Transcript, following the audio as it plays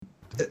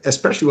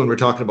especially when we're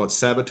talking about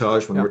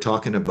sabotage, when Yeah. we're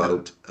talking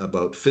about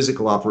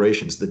physical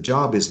operations, the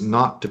job is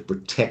not to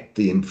protect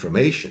the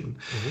information.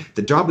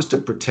 The job is to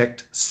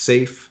protect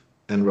safe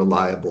and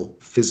reliable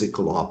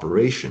physical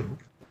operation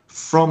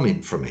from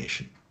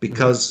information,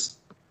 because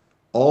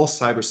all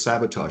cyber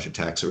sabotage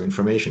attacks are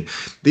information.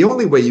 The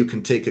only way you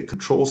can take a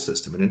control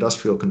system, an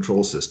industrial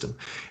control system,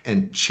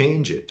 and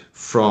change it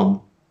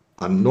from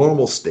a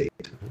normal state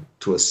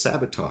to a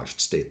sabotaged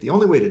state, the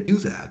only way to do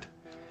that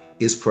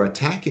is for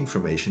attack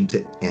information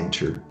to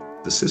enter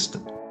the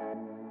system.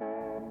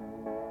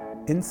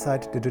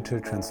 Inside Digital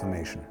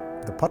Transformation,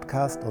 the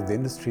podcast of the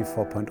Industry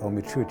 4.0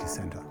 Maturity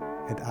Center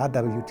at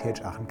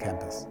RWTH Aachen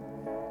campus.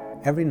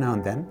 Every now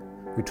and then,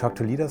 we talk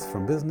to leaders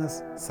from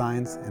business,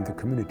 science, and the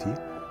community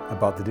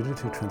about the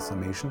digital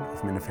transformation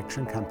of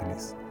manufacturing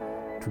companies.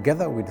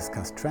 Together, we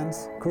discuss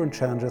trends, current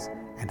challenges,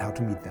 and how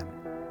to meet them.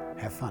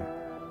 Have fun.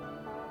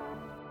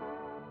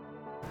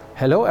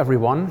 Hello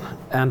everyone,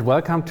 and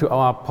welcome to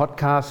our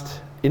podcast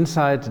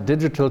Inside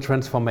Digital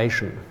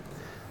Transformation.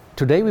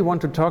 Today we want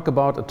to talk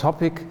about a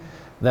topic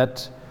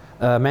that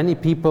many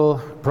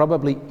people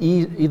probably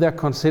either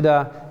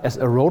consider as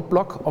a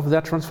roadblock of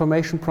their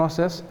transformation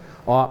process,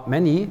 or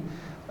many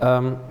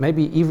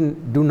maybe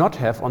even do not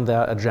have on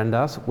their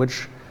agendas,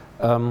 which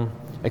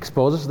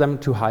exposes them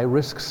to high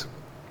risks.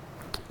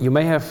 You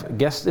may have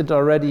guessed it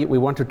already, we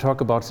want to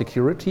talk about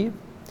security.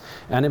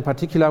 And in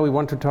particular, we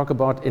want to talk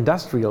about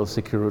industrial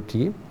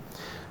security.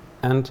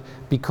 And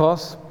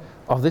because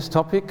of this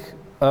topic,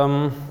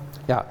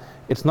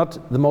 it's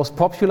not the most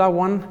popular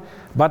one,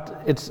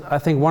 but it's, I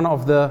think, one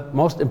of the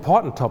most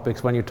important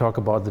topics when you talk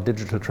about the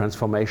digital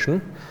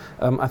transformation.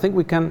 I think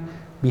we can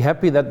be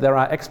happy that there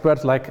are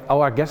experts like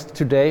our guest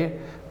today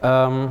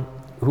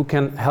who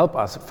can help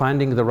us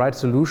finding the right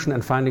solution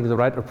and finding the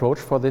right approach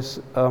for this.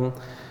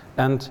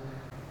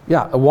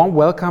 A warm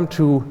welcome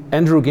to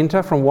Andrew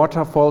Ginter from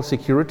Waterfall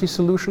Security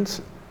Solutions.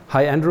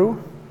 Hi, Andrew.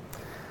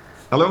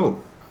 Hello.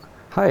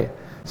 Hi.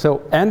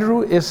 So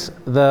Andrew is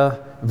the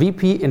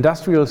VP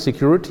Industrial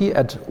Security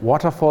at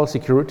Waterfall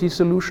Security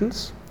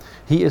Solutions.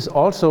 He is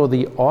also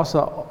the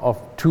author of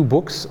 2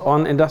 books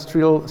on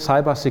industrial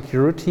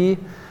cybersecurity.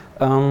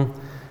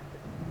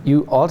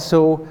 You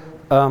also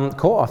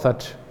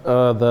co-authored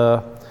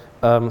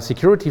the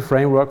security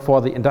framework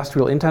for the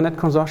Industrial Internet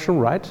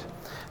Consortium, right?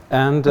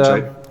 And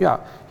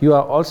you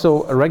are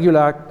also a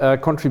regular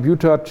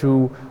contributor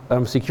to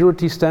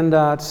security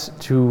standards,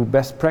 to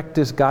best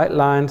practice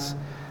guidelines.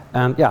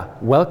 And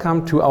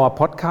welcome to our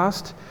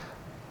podcast.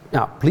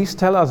 Please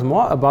tell us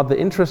more about the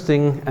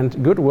interesting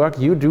and good work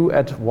you do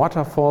at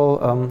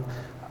Waterfall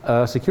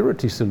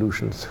Security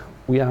Solutions.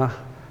 We are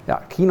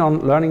keen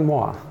on learning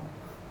more.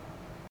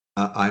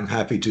 I'm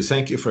happy to.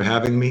 Thank you for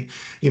having me.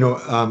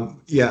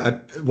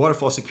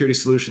 Waterfall Security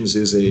Solutions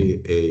is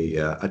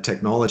a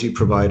technology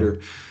provider.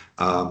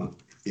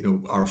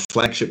 Our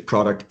flagship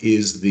product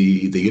is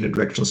the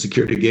Unidirectional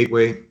Security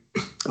Gateway.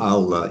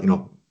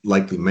 I'll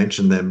likely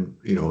mention them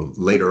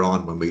later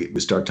on when we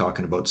start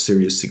talking about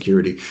serious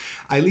security.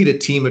 I lead a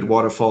team at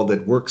Waterfall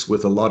that works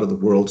with a lot of the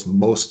world's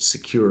most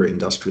secure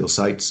industrial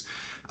sites.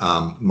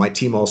 My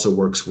team also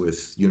works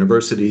with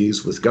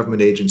universities, with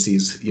government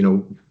agencies,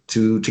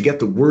 to get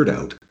the word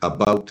out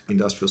about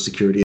industrial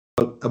security,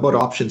 about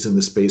options in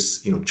the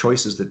space,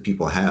 choices that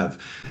people have,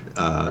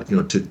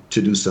 to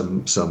do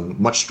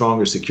some much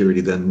stronger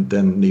security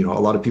than a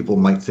lot of people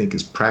might think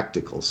is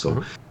practical.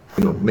 So,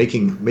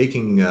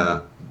 making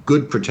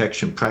good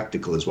protection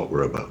practical is what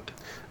we're about.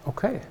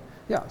 Okay,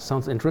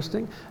 sounds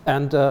interesting.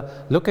 And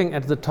looking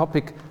at the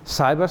topic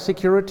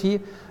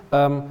cybersecurity,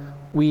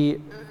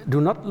 we do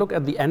not look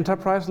at the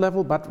enterprise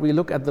level, but we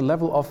look at the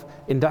level of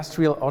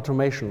industrial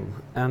automation.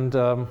 And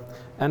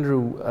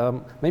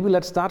Andrew, maybe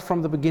let's start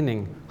from the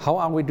beginning. How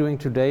are we doing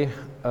today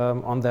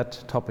on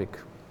that topic?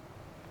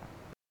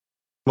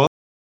 Well,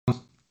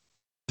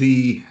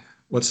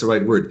 what's the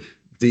right word?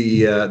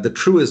 The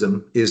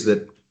truism is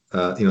that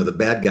the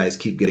bad guys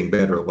keep getting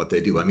better at what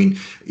they do. I mean,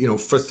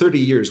 for 30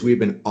 years we've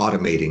been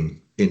automating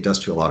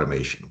industrial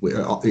automation,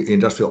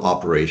 industrial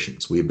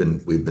operations. We've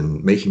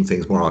been making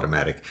things more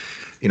automatic.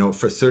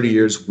 For 30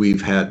 years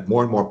we've had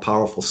more and more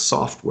powerful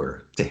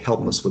software to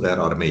help us with that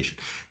automation.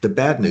 The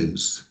bad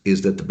news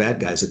is that the bad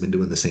guys have been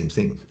doing the same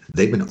thing.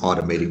 They've been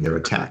automating their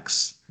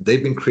attacks.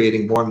 They've been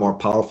creating more and more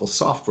powerful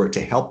software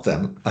to help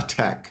them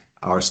attack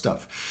our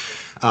stuff.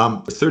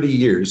 For 30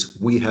 years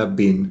we have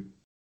been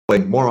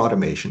doing more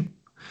automation,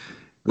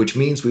 which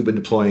means we've been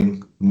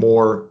deploying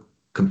more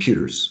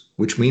computers,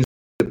 which means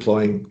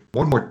deploying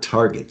more and more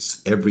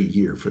targets every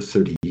year for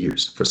 30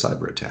 years for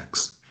cyber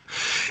attacks.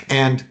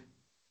 And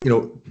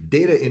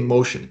data in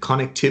motion,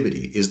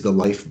 connectivity is the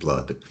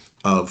lifeblood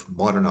of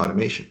modern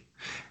automation.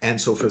 And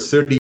so for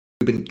 30 years,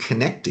 we've been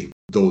connecting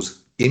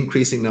those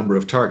increasing number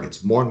of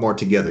targets more and more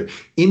together,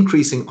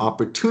 increasing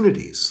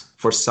opportunities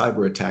for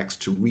cyber attacks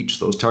to reach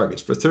those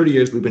targets. For 30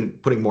 years, we've been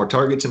putting more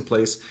targets in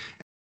place,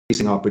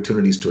 increasing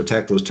opportunities to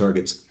attack those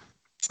targets.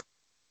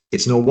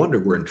 It's no wonder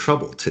we're in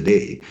trouble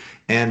today.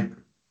 And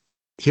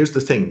here's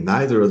the thing,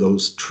 neither of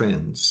those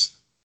trends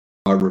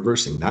are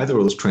reversing. Neither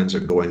of those trends are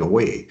going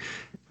away.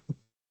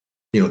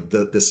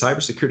 The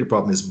cybersecurity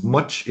problem is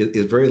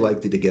very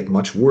likely to get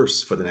much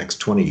worse for the next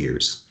 20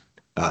 years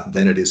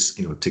than it is,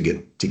 to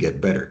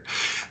get better.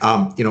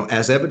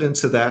 As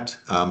evidence of that,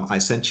 I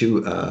sent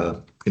you,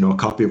 a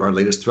copy of our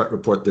latest threat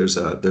report. There's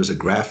a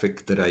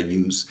graphic that I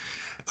use.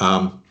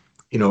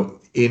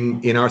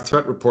 In our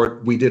threat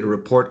report, we did a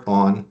report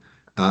on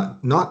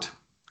not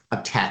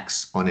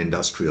attacks on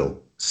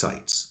industrial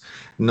sites,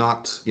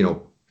 not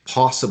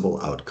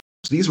possible outcomes.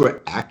 These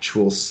were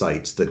actual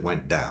sites that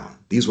went down.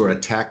 These were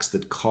attacks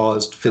that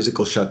caused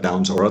physical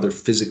shutdowns or other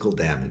physical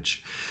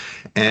damage.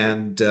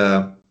 And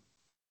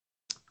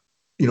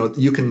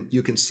you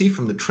can see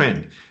from the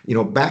trend,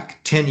 back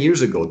 10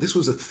 years ago, this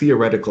was a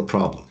theoretical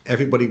problem.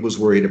 Everybody was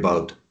worried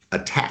about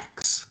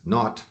attacks,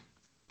 not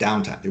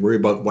downtime. They were worried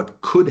about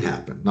what could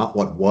happen, not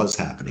what was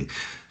happening.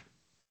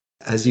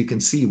 As you can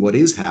see, what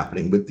is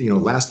happening with,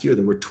 last year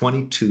there were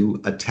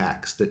 22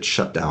 attacks that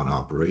shut down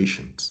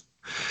operations.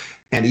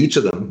 And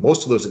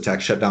most of those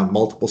attacks shut down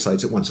multiple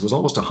sites at once. It was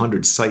almost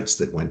 100 sites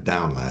that went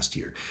down last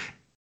year.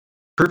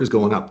 The curve is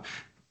going up.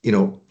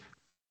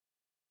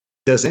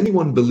 Does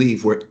anyone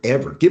believe we're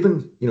ever,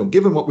 given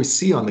what we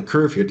see on the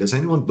curve here, does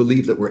anyone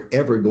believe that we're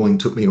ever going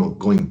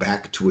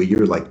back to a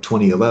year like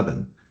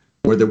 2011,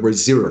 where there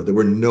was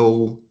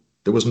no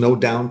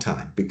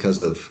downtime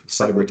because of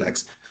cyber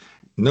attacks?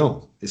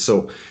 No.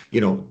 So,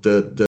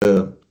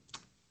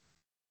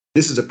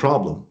 this is a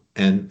problem,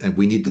 and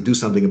we need to do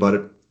something about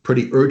it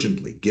pretty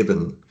urgently,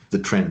 given the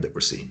trend that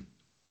we're seeing.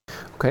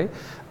 Okay.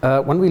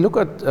 When we look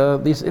at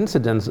these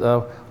incidents,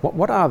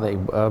 what are they?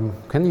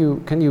 Can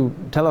you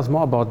tell us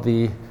more about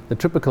the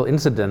typical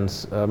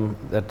incidents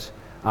that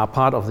are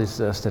part of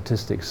these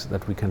statistics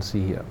that we can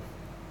see here?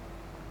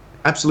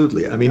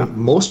 Absolutely. I mean,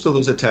 most of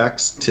those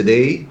attacks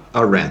today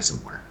are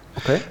ransomware.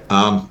 Okay.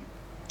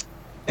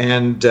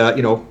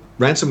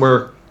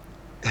 Ransomware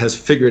has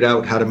figured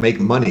out how to make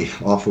money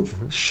off of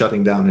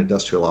shutting down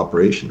industrial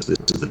operations. This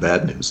is the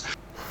bad news.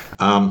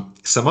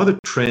 Some other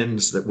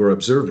trends that we're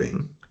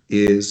observing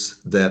is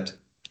that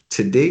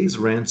today's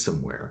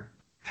ransomware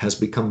has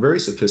become very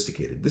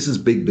sophisticated. This is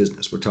big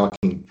business. We're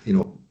talking,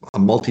 a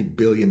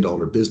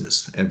multi-billion-dollar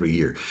business every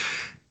year.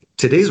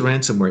 Today's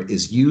ransomware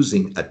is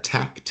using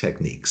attack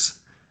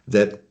techniques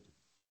that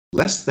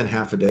less than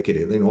half a decade,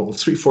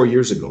 3-4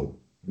 years ago,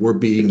 were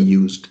being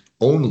used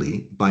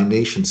only by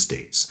nation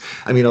states.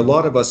 I mean, a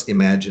lot of us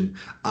imagine,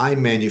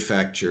 I'm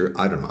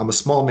a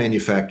small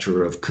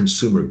manufacturer of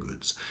consumer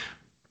goods.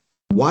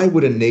 Why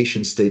would a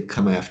nation state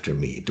come after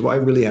me? Do I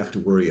really have to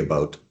worry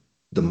about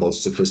the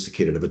most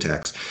sophisticated of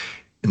attacks?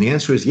 And the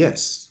answer is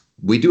yes,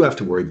 we do have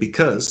to worry,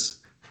 because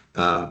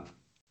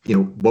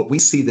what we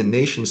see the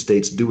nation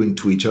states doing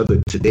to each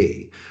other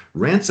today,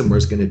 ransomware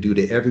is going to do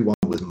to everyone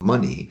with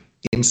money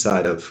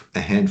inside of a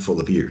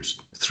handful of years.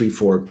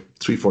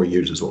 3-4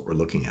 years is what we're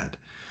looking at.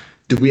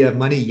 Do we have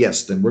money?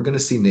 Yes. Then we're going to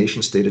see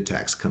nation state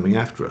attacks coming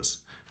after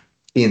us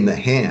in the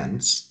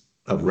hands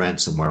of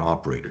ransomware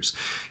operators.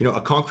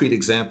 A concrete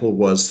example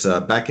was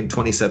back in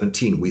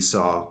 2017, we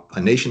saw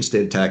a nation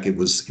state attack. It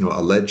was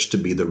alleged to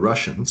be the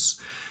Russians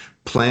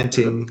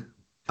planting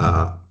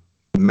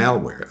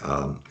malware,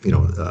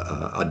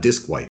 a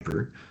disk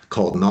wiper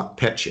called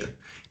NotPetya,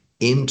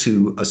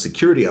 into a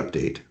security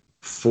update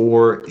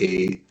for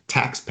a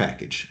tax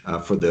package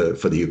for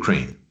the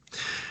Ukraine.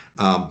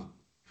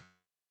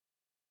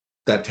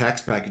 That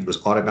tax package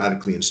was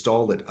automatically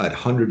installed at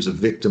hundreds of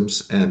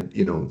victims, and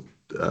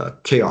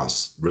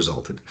chaos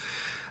resulted.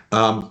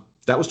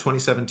 That was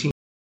 2017.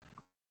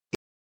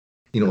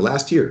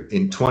 Last year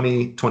in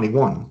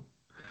 2021,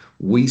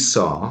 we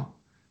saw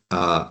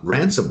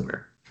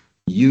ransomware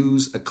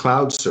use a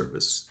cloud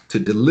service to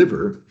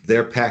deliver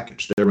their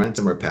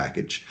ransomware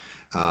package,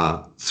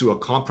 through a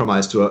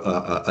compromise to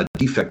a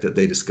defect that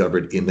they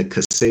discovered in the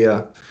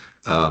Kaseya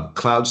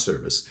cloud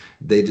service.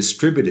 They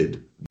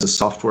distributed the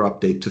software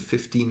update to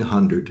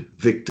 1,500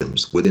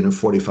 victims within a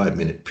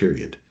 45-minute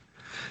period.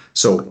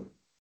 So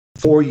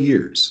 4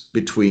 years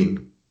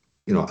between,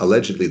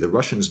 allegedly the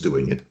Russians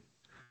doing it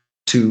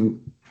to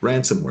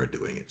ransomware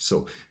doing it.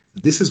 So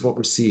this is what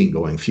we're seeing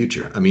going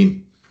future. I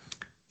mean,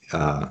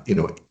 imagine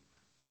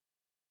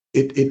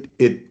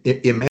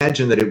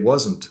that it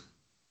wasn't,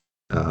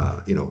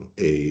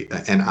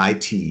 an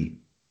IT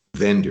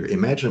vendor.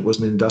 Imagine it was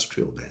an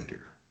industrial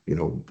vendor.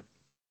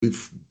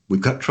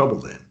 We've got trouble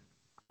then.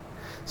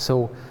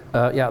 So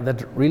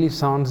that really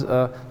sounds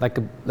like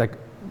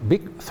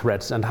big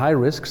threats and high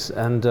risks,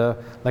 and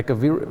like a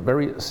very,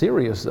 very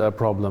serious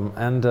problem.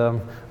 And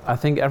I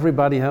think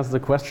everybody has the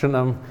question,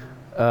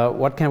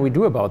 what can we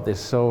do about this?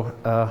 So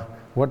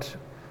what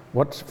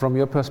from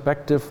your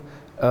perspective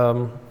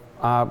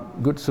are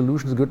good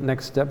solutions, good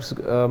next steps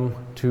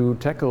to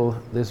tackle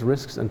these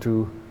risks and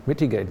to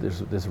mitigate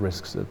these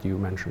risks that you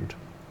mentioned?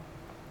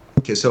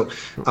 Okay, so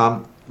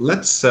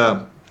let's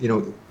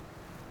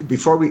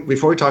before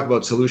we talk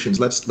about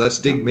solutions, let's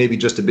dig maybe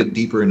just a bit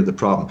deeper into the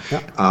problem.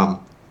 Yeah.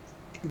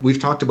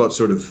 We've talked about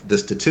sort of the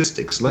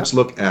statistics. Let's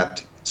look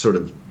at sort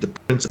of the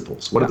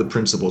principles. What are the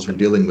principles we're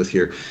dealing with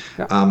here?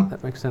 Yeah,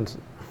 that makes sense.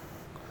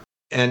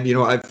 And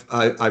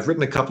I've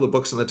written a couple of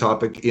books on the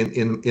topic.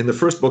 In the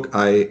first book,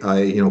 I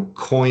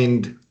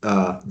coined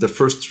the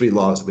first 3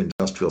 laws of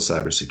industrial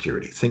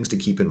cybersecurity, things to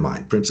keep in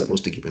mind,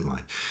 principles to keep in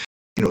mind.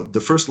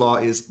 The first law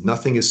is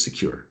nothing is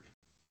secure.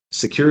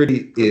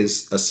 Security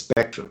is a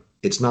spectrum.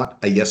 It's not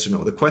a yes or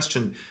no. The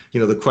question,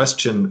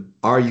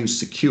 are you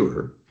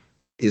secure,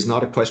 is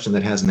not a question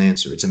that has an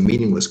answer. It's a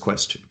meaningless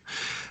question.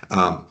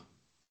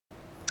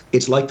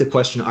 It's like the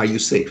question, are you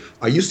safe?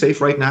 Are you safe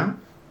right now?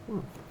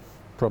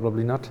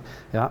 Probably not.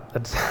 Yeah,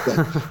 that's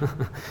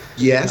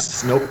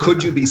yes. No.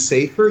 Could you be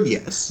safer?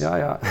 Yes.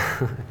 Yeah.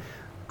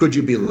 Could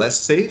you be less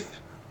safe?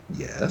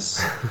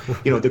 Yes.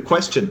 The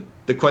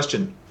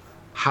question,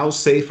 how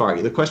safe are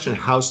you? The question,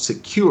 how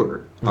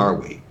secure are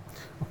we?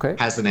 Okay.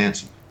 Has an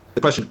answer.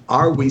 The question,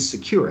 are we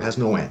secure, has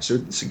no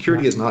answer.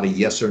 Security is not a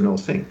yes or no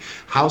thing.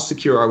 How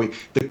secure are we?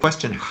 The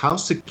question, how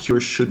secure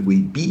should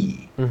we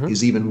be,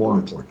 is even more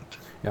important.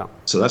 Yeah.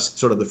 So that's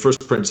sort of the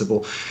first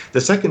principle.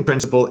 The second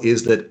principle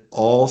is that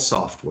all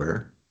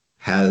software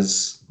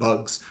has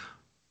bugs,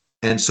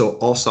 and so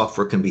all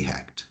software can be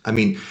hacked. I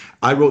mean,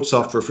 I wrote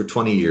software for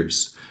 20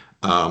 years.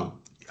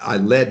 I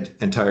led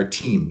entire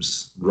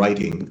teams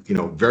writing,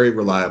 very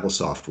reliable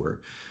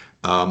software.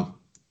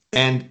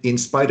 And in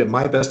spite of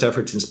my best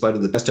efforts, in spite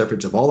of the best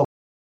efforts of all of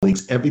my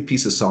colleagues, every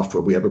piece of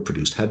software we ever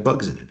produced had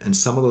bugs in it. And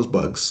some of those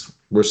bugs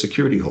were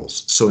security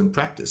holes. So in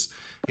practice,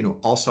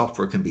 all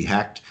software can be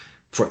hacked.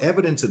 For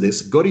evidence of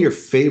this, go to your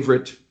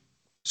favorite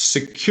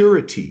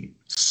security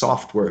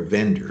software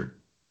vendor,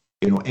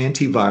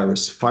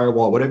 antivirus,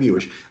 firewall, whatever you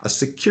wish, a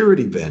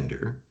security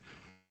vendor,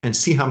 and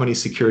see how many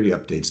security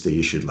updates they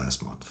issued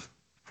last month.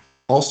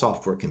 All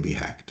software can be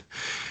hacked.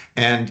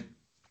 And,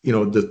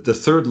 the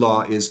third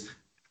law is,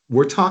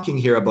 we're talking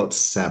here about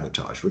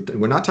sabotage.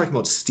 We're not talking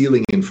about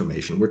stealing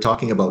information. We're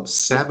talking about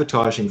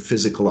sabotaging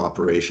physical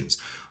operations.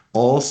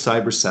 All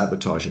cyber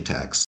sabotage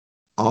attacks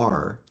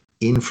are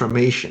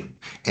information,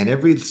 and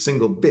every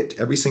single bit,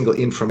 every single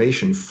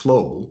information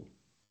flow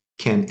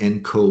can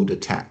encode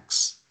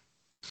attacks.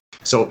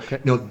 So,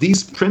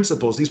 these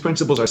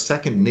principles are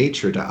second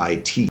nature to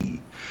IT,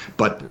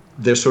 but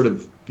they're sort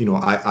of,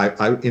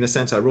 I in a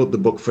sense, I wrote the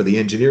book for the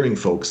engineering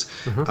folks.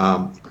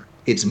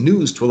 It's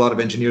news to a lot of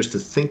engineers to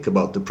think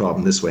about the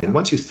problem this way. And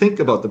once you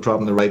think about the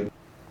problem the right way,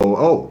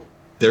 oh,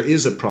 there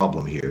is a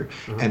problem here,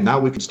 and now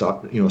we can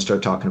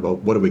start talking about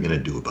what are we going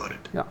to do about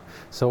it. Yeah.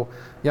 So,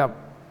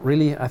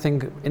 really, I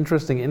think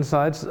interesting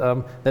insights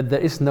that there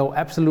is no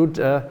absolute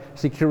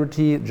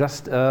security,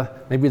 just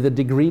maybe the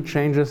degree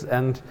changes,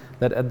 and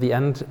that at the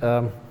end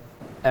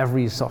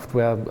every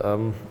software,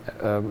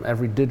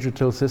 every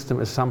digital system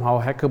is somehow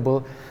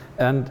hackable.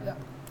 And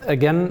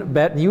again,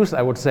 bad news,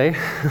 I would say.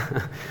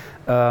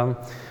 Do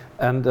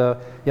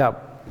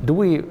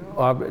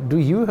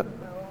you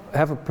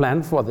have a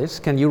plan for this?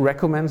 Can you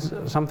recommend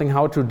something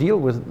how to deal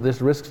with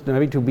this risk,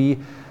 maybe to be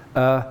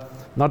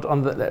not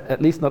on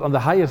at least not on the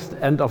highest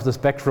end of the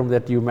spectrum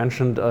that you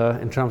mentioned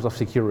in terms of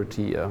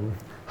security?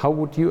 How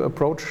would you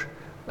approach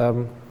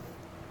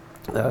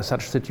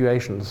such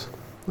situations?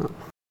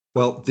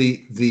 Well,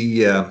 the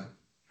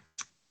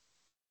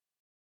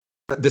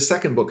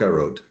second book I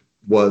wrote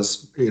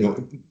was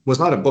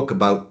not a book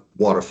about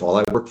Waterfall.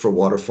 I worked for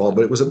Waterfall,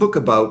 but it was a book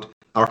about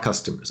our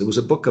customers. It was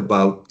a book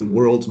about the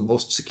world's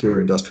most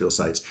secure industrial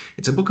sites.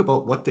 It's a book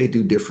about what they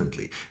do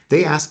differently.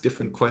 They ask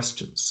different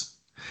questions,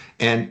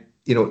 and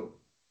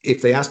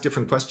if they ask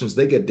different questions,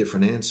 they get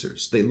different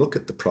answers. They look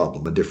at the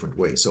problem a different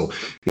way. So,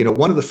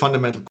 one of the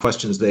fundamental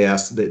questions they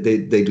ask,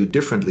 they do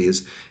differently,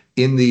 is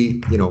in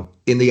the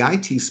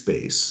IT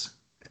space,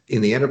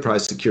 in the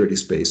enterprise security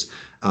space,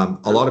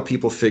 a lot of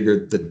people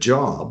figured the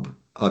job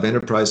of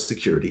enterprise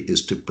security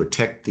is to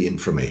protect the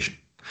information,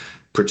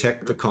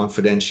 protect the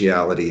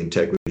confidentiality,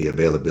 integrity,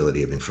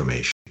 availability of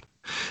information.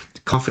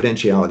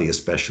 Confidentiality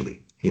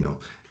especially,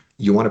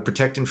 you want to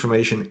protect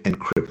information,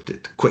 encrypt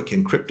it. Quick,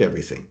 encrypt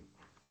everything.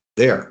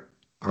 There.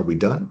 Are we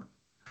done?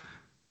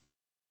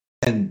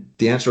 And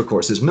the answer, of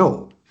course, is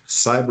no.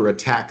 Cyber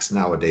attacks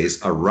nowadays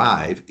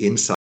arrive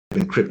inside of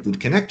encrypted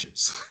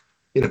connections.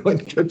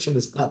 Encryption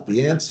is not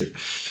the answer.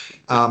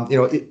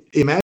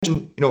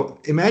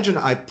 Imagine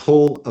I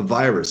pull a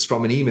virus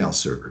from an email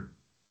server.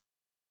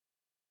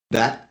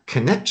 That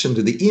connection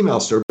to the email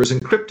server is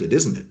encrypted,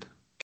 isn't it?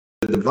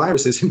 The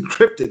virus is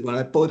encrypted when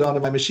I pull it onto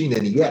my machine,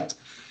 and yet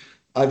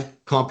I've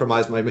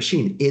compromised my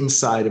machine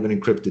inside of an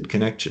encrypted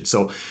connection.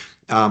 So,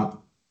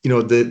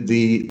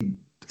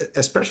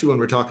 especially when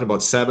we're talking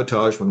about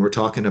sabotage, when we're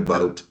talking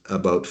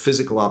about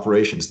physical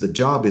operations, the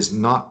job is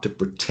not to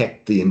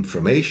protect the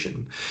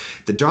information.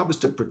 The job is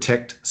to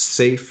protect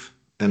safe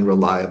and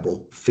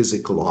reliable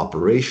physical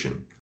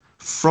operation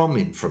from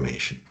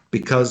information,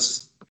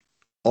 because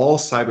all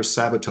cyber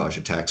sabotage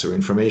attacks are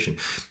information.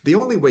 The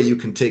only way you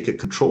can take a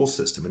control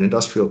system, an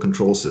industrial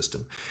control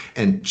system,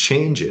 and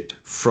change it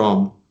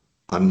from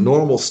a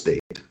normal state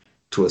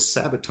to a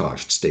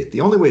sabotaged state,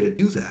 the only way to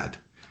do that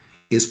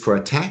is for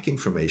attack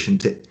information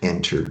to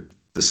enter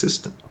the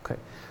system. Okay,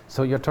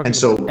 so you're talking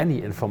about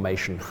any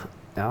information.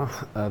 Yeah,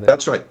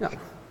 that's right. Yeah.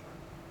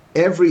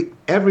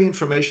 Every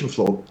information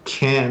flow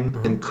can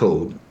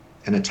encode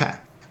an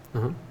attack.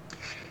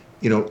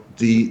 You know,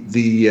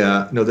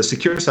 the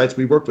secure sites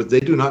we work with, they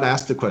do not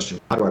ask the question,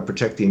 how do I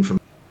protect the information?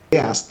 They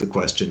ask the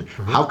question,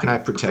 how can I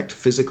protect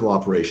physical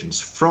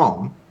operations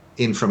from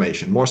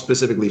information, more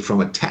specifically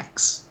from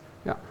attacks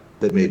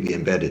that may be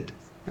embedded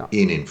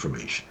in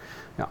information?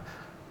 Yeah,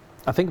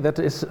 I think that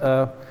is,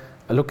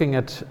 looking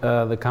at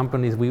the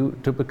companies we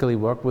typically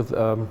work with,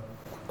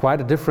 quite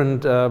a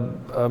different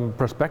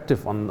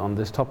perspective on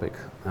this topic.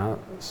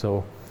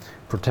 So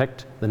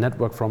protect the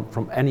network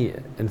from any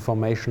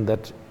information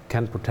that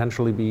can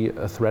potentially be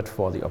a threat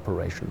for the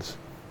operations.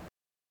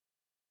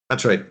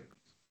 That's right.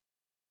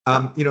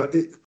 You know,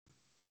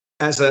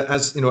 as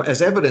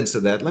evidence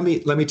of that, let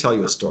me tell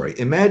you a story.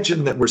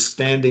 Imagine that we're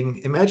standing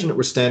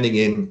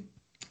in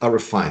a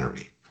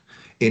refinery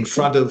in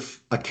front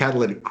of a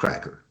catalytic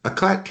cracker. A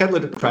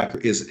catalytic cracker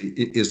is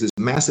this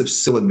massive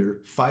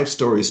cylinder, 5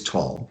 stories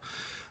tall,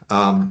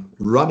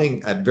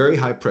 running at very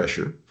high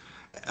pressure,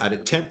 at a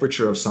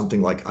temperature of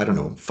something like, I don't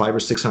know, 500 or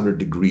 600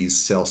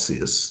 degrees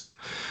Celsius,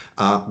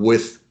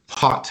 with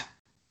hot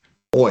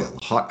oil,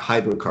 hot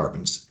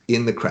hydrocarbons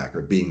in the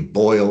cracker, being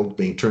boiled,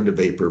 being turned to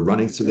vapor,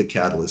 running through the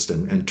catalyst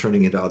and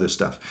turning into other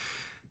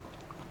stuff.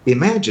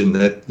 Imagine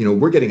that, you know,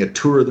 we're getting a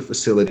tour of the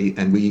facility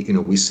and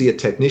we see a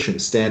technician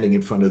standing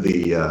in front of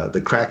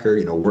the cracker,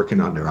 you know, working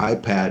on their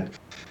iPad,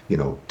 you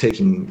know,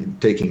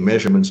 taking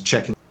measurements,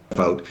 checking stuff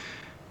out.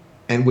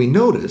 And we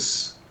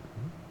notice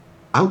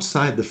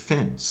outside the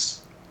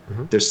fence,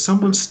 there's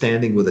someone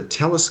standing with a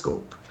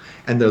telescope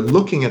and they're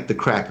looking at the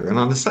cracker. And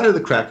on the side of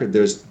the cracker,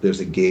 there's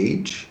a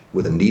gauge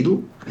with a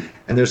needle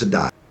and there's a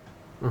dial.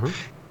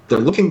 They're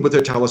looking with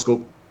their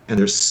telescope and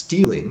they're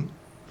stealing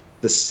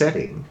the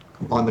setting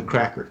on the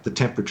cracker, the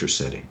temperature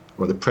setting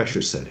or the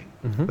pressure setting.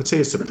 Let's say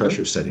it's the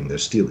pressure setting they're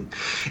stealing.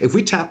 If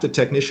we tap the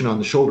technician on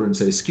the shoulder and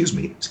say, excuse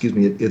me,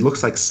 it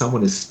looks like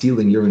someone is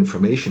stealing your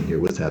information here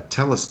with that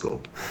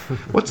telescope,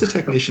 what's the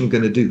technician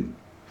going to do?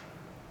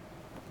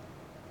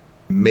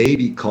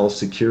 Maybe call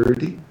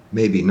security,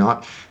 maybe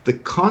not. The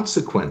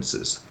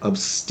consequences of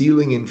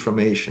stealing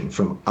information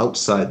from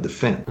outside the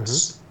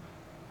fence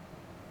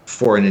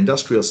for an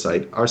industrial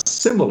site are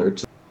similar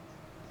to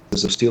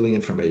those of stealing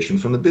information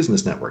from the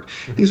business network.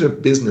 These are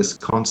business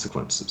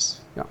consequences.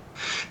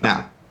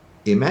 Now,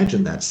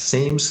 imagine that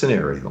same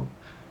scenario,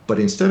 but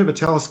instead of a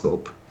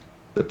telescope,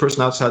 the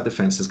person outside the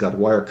fence has got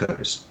wire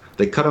cutters.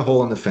 They cut a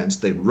hole in the fence,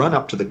 they run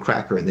up to the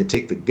cracker and they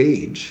take the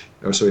gauge,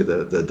 or sorry,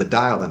 the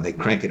dial, and they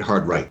crank it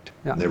hard right,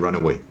 and they run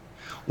away.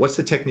 What's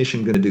the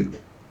technician going to do?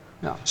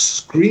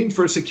 Scream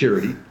for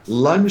security,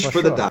 lunge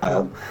for the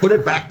dial, put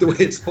it back the way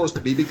it's supposed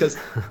to be, because,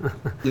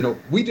 you know,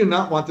 we do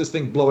not want this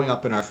thing blowing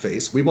up in our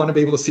face. We want to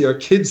be able to see our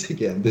kids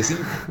again this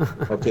evening,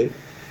 okay?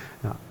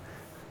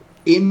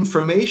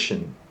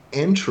 Information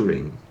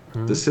entering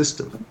the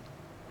system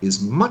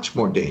is much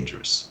more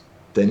dangerous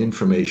than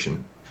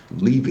information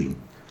leaving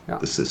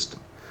the system.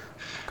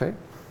 Okay.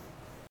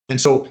 And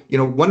so, you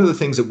know, one of the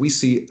things that we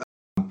see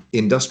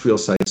industrial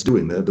sites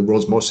doing, the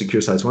world's most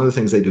secure sites, one of the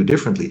things they do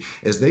differently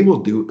is they will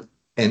do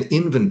an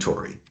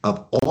inventory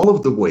of all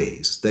of the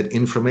ways that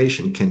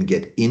information can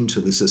get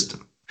into the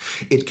system.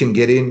 It can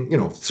get in, you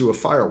know, through a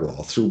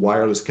firewall, through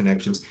wireless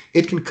connections.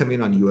 It can come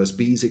in on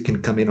USBs. It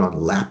can come in on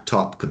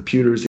laptop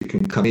computers. It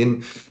can come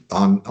in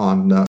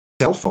on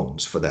cell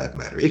phones, for that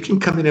matter. It can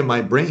come in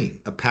my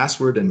brain, a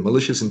password and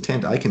malicious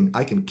intent. I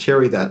can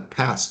carry that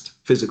past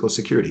physical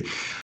security.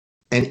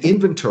 An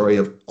inventory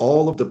of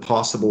all of the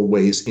possible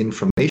ways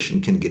information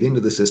can get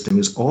into the system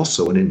is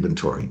also an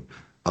inventory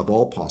of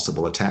all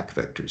possible attack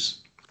vectors.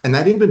 And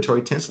that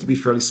inventory tends to be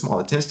fairly small.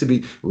 It tends to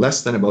be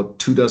less than about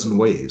 24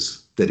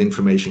 ways that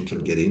information can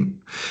get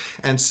in.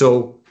 And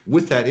so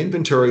with that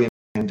inventory,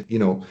 and you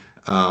know,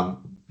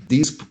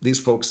 these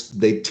folks,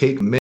 they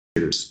take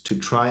measures to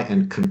try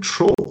and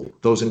control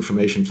those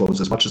information flows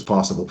as much as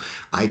possible,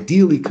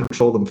 ideally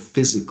control them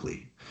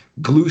physically.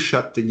 Glue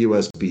shut the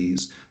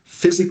USBs,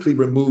 physically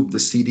remove the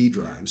CD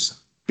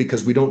drives,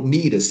 because we don't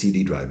need a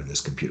CD drive in this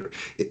computer.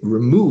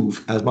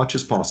 Remove as much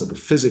as possible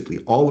physically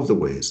all of the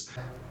ways.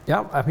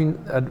 Yeah, I mean,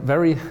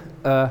 very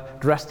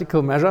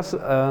drastical measures.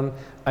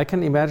 I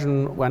can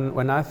imagine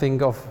when I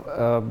think of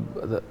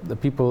the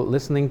people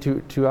listening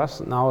to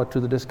us now, to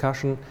the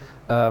discussion,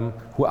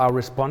 who are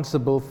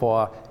responsible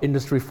for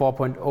Industry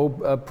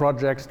 4.0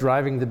 projects,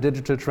 driving the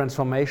digital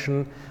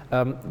transformation,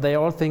 they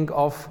all think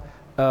of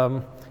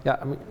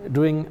I mean,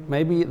 doing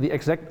maybe the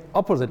exact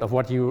opposite of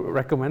what you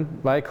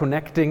recommend by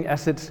connecting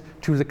assets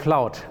to the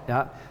cloud.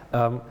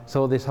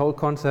 So this whole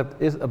concept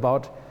is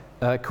about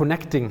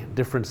connecting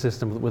different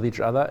systems with each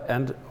other,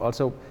 and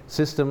also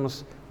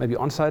systems, maybe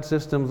on-site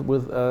systems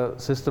with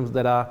systems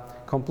that are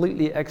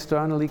completely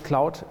externally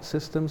cloud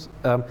systems.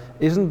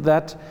 Isn't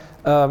that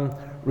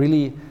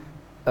really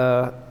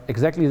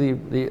exactly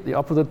the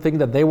opposite thing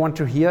that they want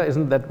to hear?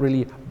 Isn't that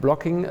really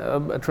blocking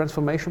a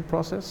transformation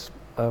process?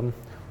 How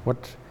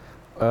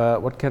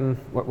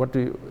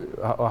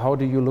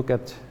do you look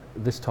at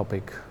this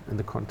topic in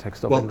the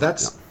context of? Well,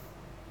 that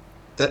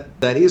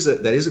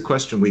is a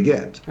question we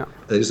get. Yeah.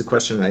 That is a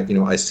question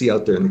I see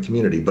out there in the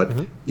community. But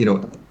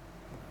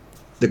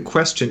the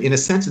question, in a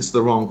sense, it's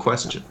the wrong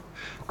question.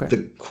 Okay.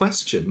 The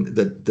question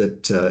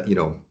that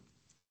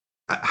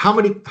how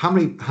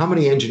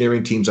many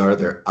engineering teams are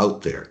there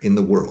out there in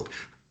the world?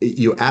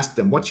 You ask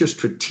them, what's your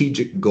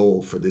strategic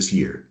goal for this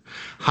year?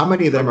 How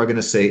many of them are going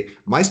to say,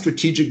 my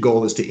strategic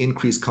goal is to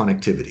increase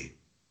connectivity?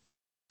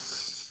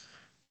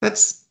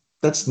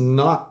 That's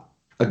not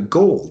a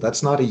goal.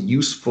 That's not a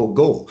useful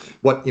goal.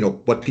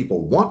 What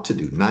people want to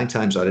do 9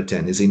 times out of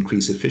 10 is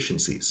increase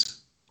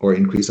efficiencies or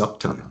increase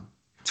uptime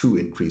to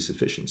increase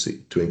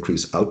efficiency, to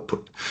increase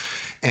output.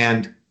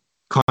 And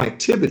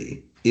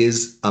connectivity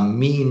is a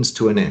means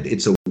to an end.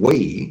 It's a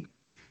way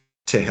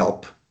to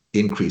help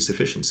increase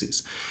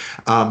efficiencies.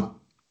 And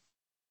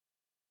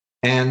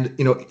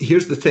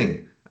here's the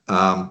thing.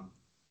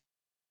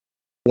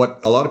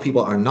 What a lot of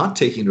people are not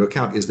taking into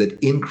account is that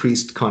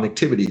increased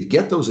connectivity to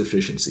get those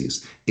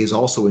efficiencies is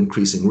also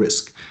increasing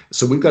risk.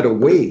 So we've got to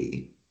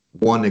weigh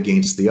one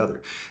against the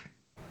other.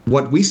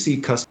 What we see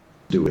customers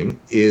doing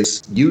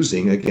is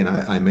using, again,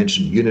 I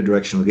mentioned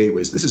unidirectional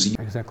gateways. This is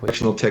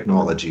unidirectional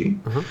technology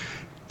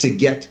to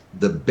get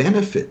the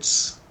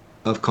benefits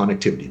of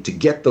connectivity, to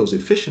get those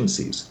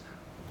efficiencies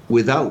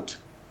without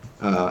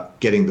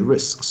getting the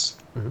risks.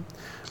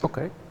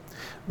 Okay.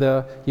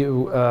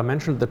 You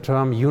mentioned the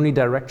term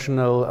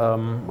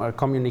unidirectional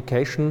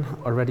communication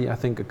already, I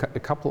think, a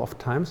couple of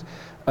times.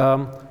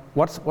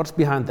 What's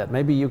behind that?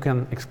 Maybe you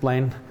can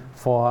explain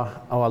for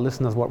our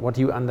listeners what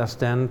you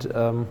understand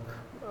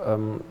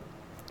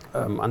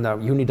under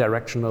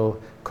unidirectional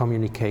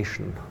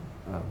communication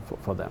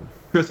for them.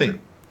 Sure thing.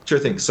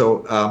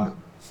 So,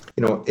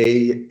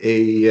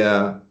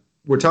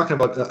 we're talking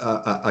about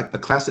a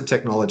class of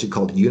technology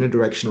called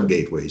unidirectional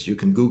gateways. You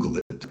can Google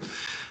it.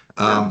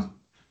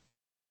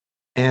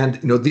 And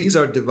these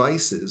are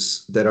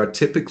devices that are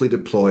typically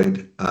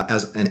deployed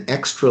as an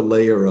extra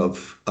layer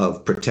of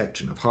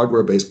protection, of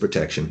hardware-based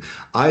protection,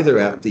 either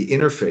at the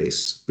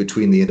interface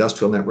between the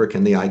industrial network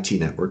and the IT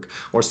network,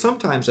 or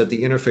sometimes at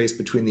the interface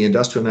between the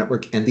industrial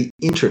network and the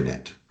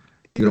internet.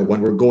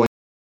 When we're going,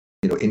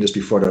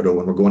 Industry 4.0,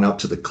 when we're going out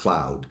to the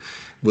cloud,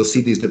 we'll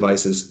see these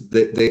devices.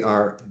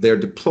 They're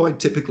deployed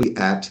typically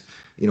at,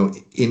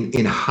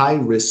 in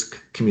high-risk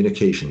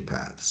communication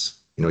paths.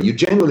 You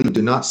generally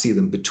do not see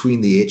them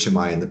between the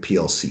HMI and the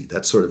PLC.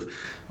 That's sort of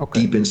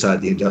deep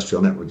inside the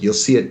industrial network. You'll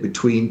see it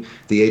between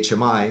the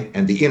HMI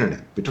and the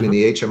internet, between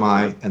the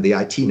HMI and the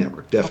IT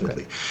network,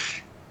 definitely.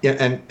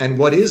 Yeah, and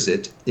what is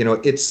it?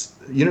 It's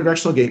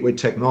unidirectional gateway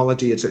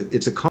technology.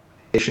 It's a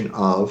combination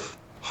of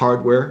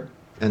hardware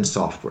and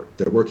software.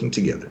 They're working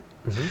together.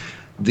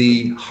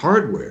 The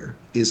hardware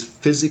is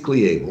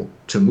physically able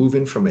to move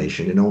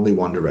information in only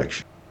one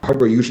direction.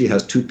 Hardware usually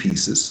has 2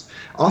 pieces.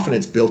 Often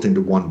it's built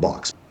into one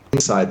box.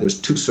 Inside, there's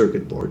 2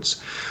 circuit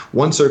boards.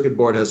 One circuit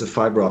board has a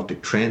fiber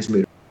optic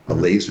transmitter, a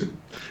laser.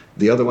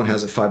 The other one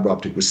has a fiber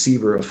optic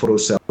receiver, a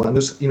photocell, and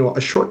there's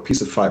a short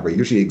piece of fiber,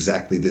 usually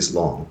exactly this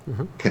long,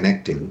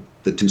 connecting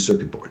the 2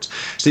 circuit boards.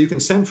 So you can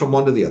send from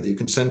one to the other. You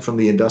can send from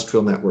the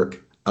industrial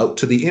network out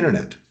to the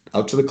internet,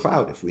 out to the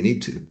cloud if we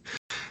need to.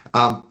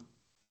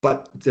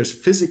 But there's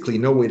physically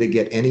no way to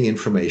get any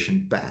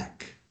information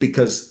back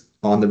because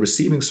on the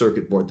receiving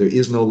circuit board, there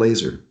is no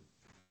laser.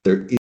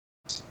 There is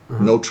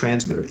no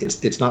transmitter.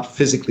 It's not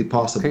physically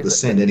possible to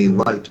send any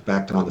light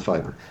back on the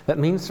fiber. That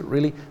means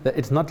really that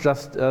it's not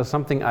just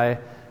something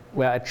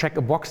where I check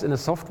a box in a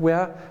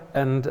software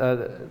and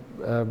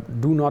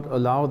do not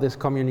allow this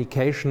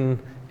communication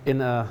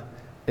in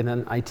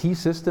an IT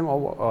system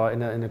or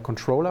in a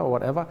controller or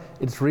whatever.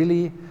 It's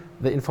really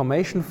the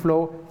information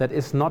flow that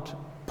is not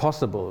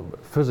possible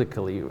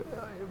physically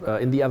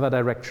in the other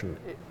direction.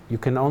 You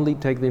can only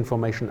take the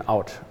information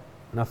out.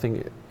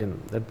 Nothing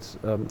in. That's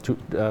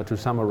to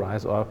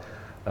summarize, or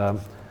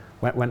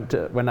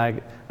when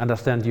I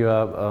understand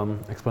your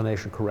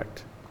explanation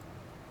correct.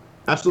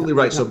 Absolutely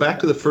right. So back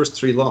to the first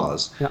 3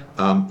 laws.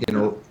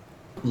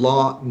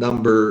 Law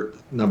number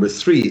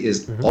 3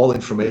 is all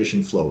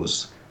information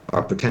flows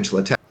are potential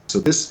attacks. So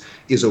this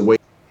is a way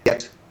to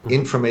get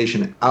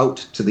information out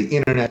to the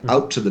internet,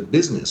 out to the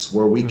business,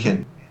 where we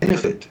can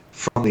benefit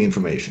from the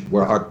information,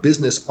 where our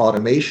business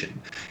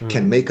automation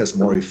can make us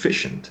more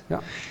efficient.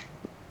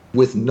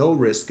 With no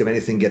risk of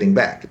anything getting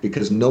back,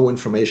 because no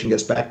information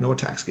gets back, no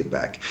attacks get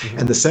back.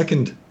 And the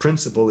second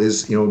principle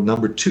is,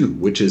 number 2,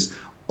 which is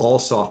all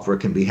software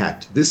can be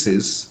hacked. This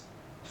is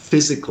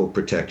physical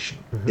protection.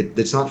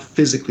 It's not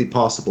physically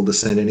possible to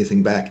send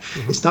anything back.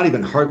 It's not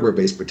even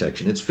hardware-based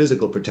protection. It's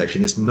physical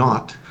protection. It's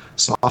not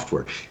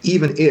software.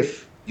 Even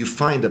if you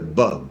find a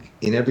bug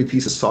in every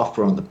piece of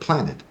software on the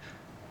planet,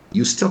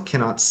 you still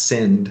cannot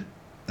send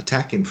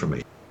attack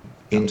information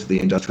into the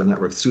industrial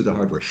network through the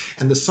hardware.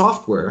 And the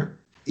software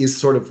is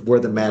sort of where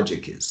the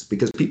magic is,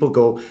 because people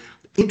go,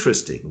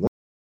 interesting.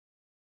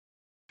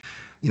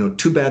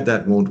 Too bad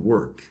that won't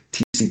work.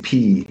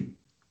 TCP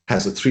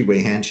has a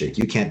 3-way handshake.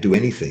 You can't do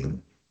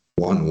anything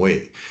one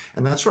way.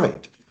 And that's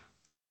right.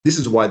 This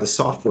is why the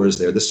software is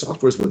there. The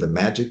software is where the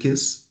magic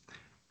is.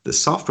 The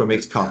software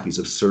makes copies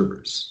of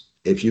servers.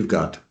 If you've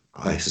got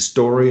a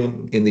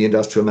historian in the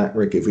industrial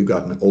network, if we've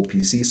got an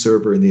OPC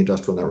server in the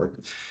industrial network,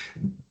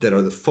 that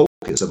are the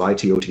focus of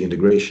IT/OT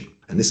integration.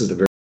 And this is a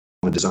very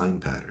common design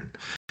pattern.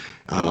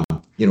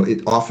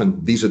 It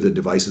often, these are the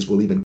devices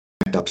we'll even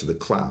connect up to the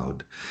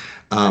cloud.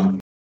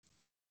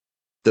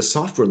 The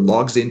software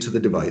logs into the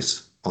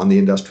device on the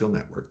industrial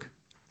network,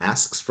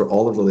 asks for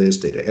all of the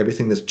latest data,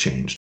 everything that's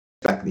changed,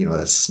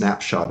 that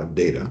snapshot of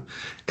data,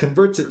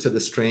 converts it to the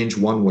strange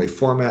one-way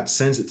format,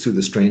 sends it through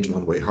the strange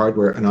one-way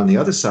hardware, and on the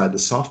other side, the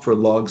software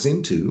logs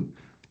into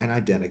an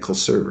identical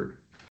server.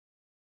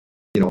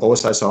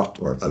 OSI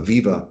software,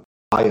 Aviva,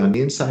 Pi on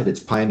the inside, it's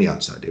Pi on the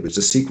outside. If it's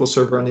a SQL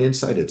server on the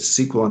inside, it's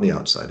SQL on the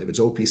outside. If it's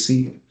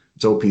OPC,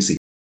 it's OPC.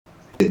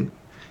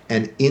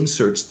 And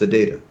inserts the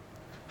data.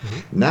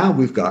 Mm-hmm. Now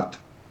we've got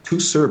two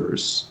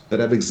servers that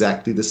have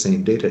exactly the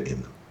same data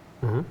in them.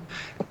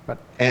 Mm-hmm.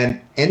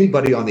 And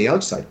anybody on the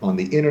outside, on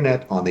the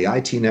internet, on the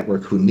IT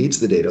network who needs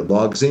the data,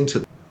 logs into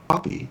the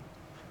copy,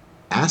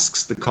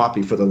 asks the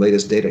copy for the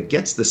latest data,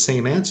 gets the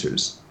same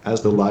answers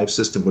as the live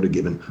system would have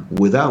given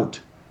without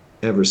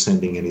ever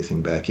sending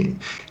anything back in.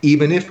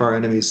 Even if our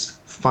enemies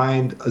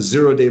find a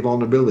zero-day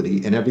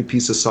vulnerability in every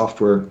piece of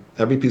software,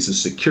 every piece of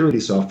security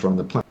software on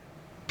the planet,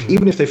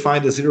 even if they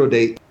find a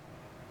zero-day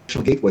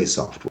gateway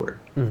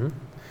software, mm-hmm.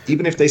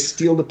 even if they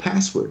steal the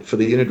password for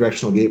the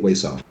unidirectional gateway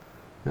software,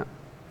 yeah.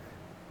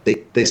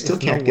 they still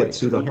can't get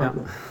through the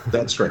hardware. Yeah.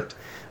 That's right.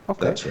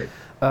 Okay. That's right.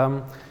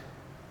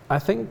 I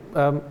think,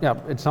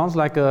 it sounds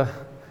like a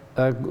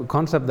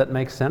concept that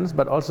makes sense,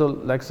 but also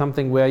like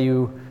something where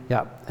you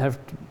have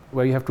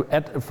to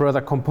add a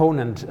further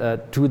component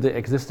to the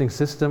existing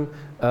system,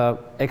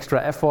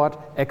 extra effort,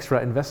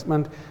 extra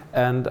investment,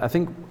 and I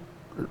think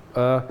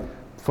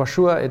for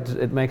sure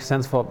it makes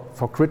sense for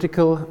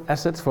critical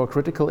assets, for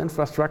critical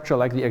infrastructure,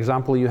 like the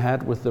example you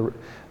had with the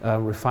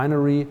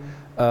refinery.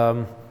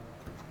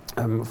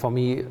 For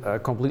me,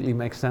 completely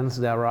makes sense.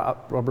 There are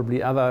probably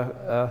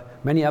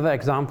many other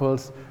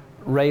examples.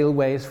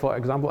 Railways, for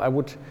example, I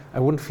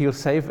wouldn't feel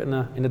safe in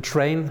a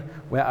train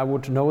where I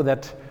would know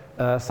that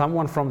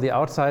someone from the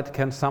outside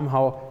can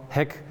somehow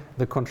hack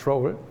the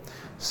control.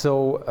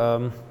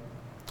 So,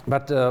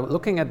 but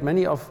looking at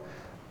many of,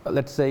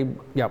 let's say,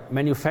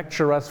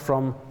 manufacturers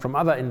from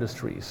other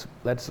industries.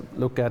 Let's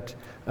look at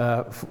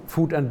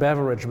food and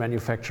beverage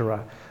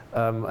manufacturer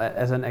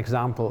as an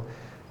example.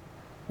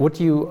 Would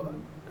you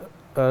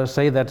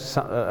say that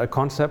a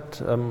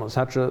concept,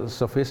 such a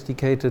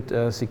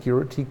sophisticated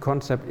security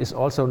concept, is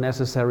also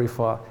necessary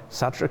for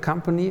such a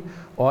company,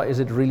 or is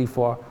it really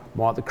for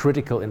more the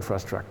critical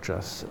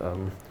infrastructures?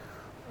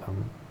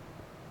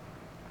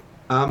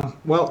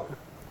 Well,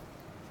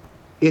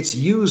 it's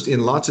used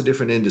in lots of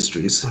different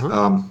industries.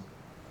 Uh-huh.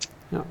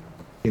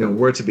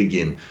 Where to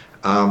begin?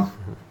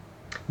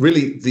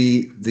 Really,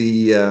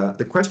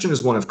 the question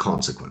is one of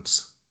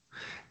consequence.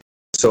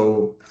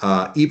 So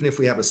even if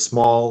we have a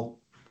small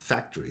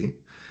factory,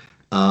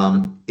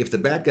 if the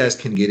bad guys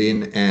can get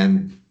in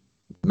and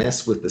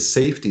mess with the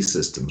safety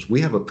systems, we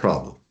have a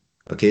problem.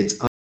 Okay, it's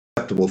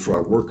unacceptable for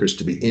our workers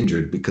to be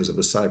injured because of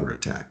a cyber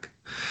attack.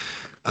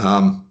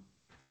 And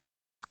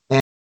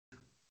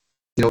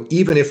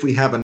even if we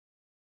have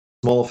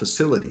small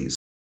facilities,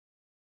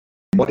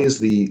 what is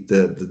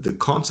the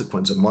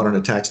consequence of modern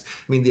attacks?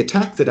 I mean, the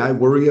attack that I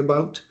worry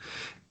about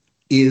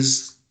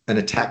is an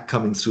attack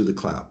coming through the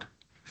cloud.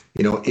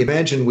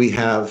 Imagine we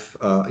have,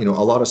 a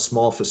lot of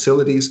small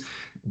facilities.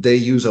 They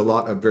use a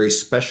lot of very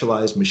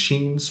specialized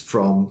machines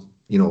from,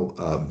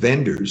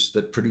 vendors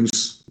that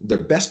produce their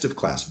best of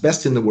class,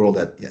 best in the world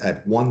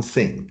at one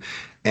thing.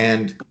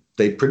 And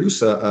they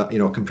produce a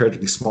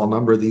comparatively small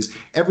number of these.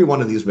 Every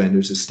one of these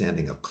vendors is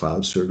standing up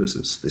cloud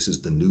services. This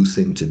is the new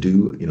thing to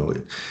do.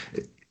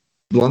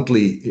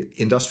 Bluntly,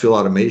 industrial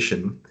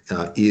automation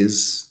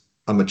is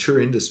a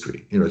mature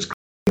industry. It's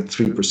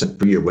 3%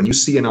 per year. When you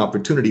see an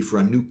opportunity for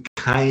a new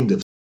kind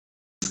of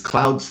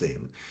cloud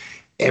thing,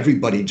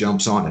 everybody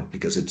jumps on it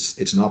because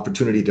it's an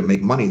opportunity to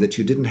make money that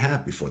you didn't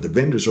have before. The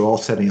vendors are all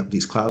setting up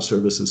these cloud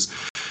services.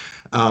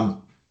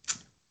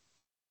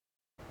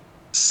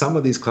 Some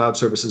of these cloud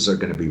services are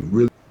going to be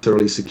really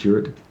thoroughly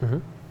secured. Mm-hmm.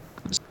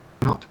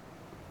 Not.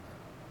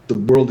 The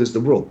world is the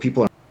world.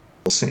 People are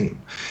the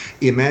same.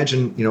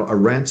 Imagine, a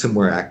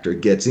ransomware actor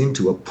gets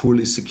into a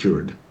poorly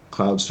secured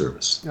cloud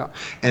service,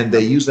 and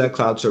they use that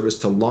cloud service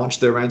to launch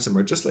their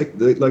ransomware, just like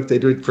they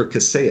did for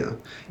Kaseya,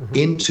 mm-hmm.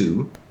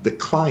 into the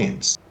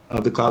clients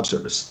of the cloud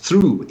service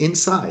through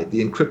inside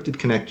the encrypted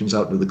connections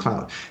out to the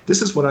cloud.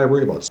 This is what I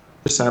worry about.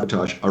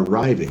 Sabotage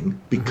arriving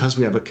because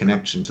we have a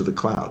connection to the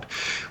cloud.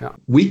 Yeah.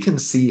 We can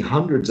see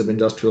hundreds of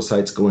industrial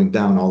sites going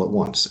down all at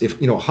once. If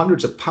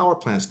hundreds of power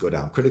plants go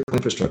down, critical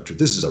infrastructure,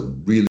 this is a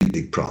really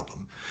big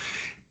problem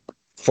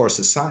for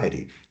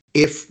society.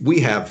 If we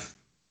have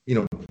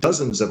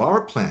dozens of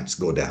our plants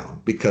go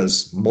down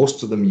because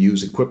most of them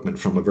use equipment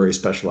from a very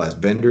specialized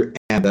vendor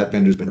and that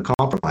vendor's been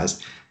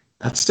compromised,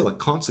 that's still a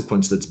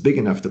consequence that's big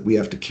enough that we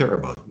have to care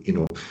about.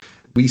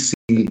 We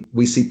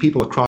see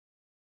people across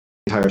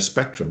the entire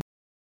spectrum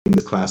in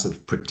the class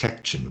of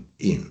protection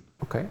in.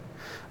 Okay.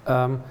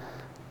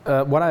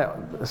 What I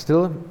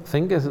still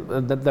think is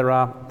that there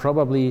are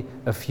probably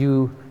a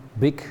few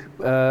big,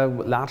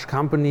 large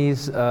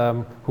companies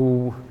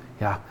who,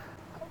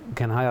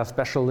 can hire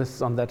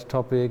specialists on that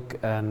topic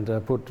and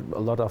put a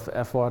lot of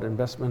effort,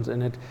 investments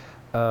in it.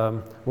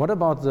 What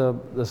about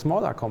the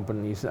smaller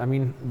companies? I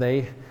mean,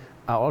 they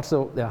are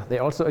also they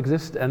also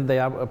exist, and they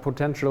are a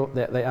potential.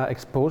 They are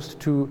exposed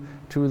to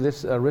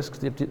this risk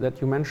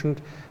that you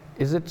mentioned.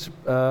 Is it?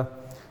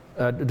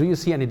 Do you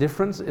see any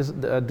difference?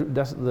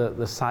 Does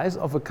the size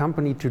of a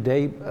company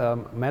today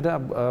matter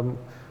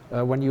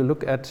when you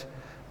look at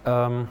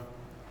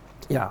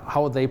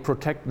how they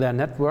protect their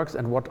networks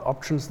and what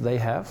options they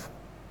have?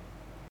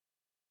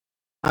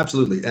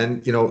 Absolutely,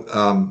 and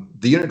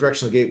the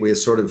unidirectional gateway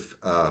is sort of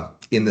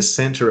in the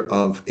center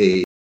of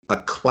a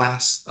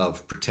class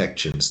of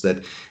protections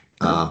that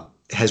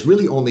has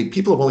really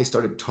people have only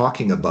started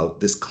talking about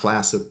this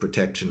class of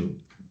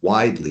protection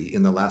widely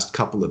in the last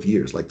couple of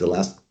years, like the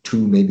last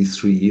 2, maybe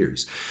 3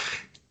 years.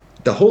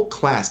 The whole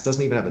class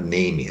doesn't even have a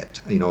name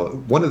yet.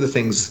 One of the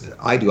things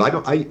I do,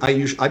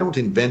 I don't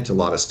invent a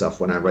lot of stuff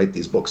when I write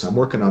these books. I'm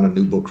working on a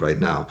new book right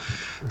now.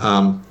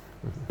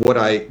 What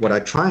I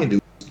try and do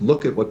is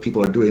look at what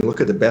people are doing,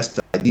 look at the best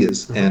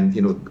ideas, and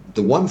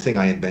the one thing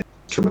I invent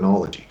is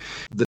terminology.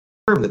 The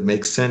term that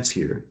makes sense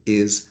here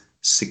is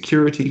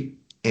security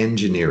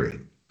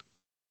engineering.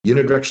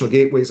 Unidirectional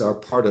gateways are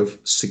part of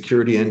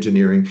security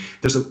engineering.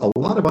 There's a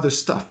lot of other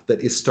stuff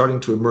that is starting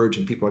to emerge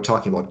and people are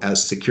talking about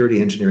as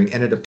security engineering,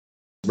 and it applies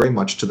very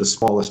much to the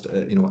smallest,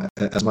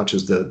 as much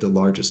as the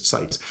largest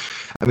sites.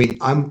 I mean,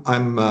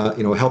 I'm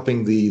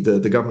helping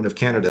the government of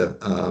Canada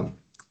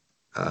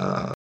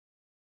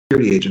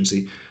security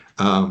agency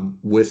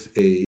with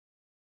a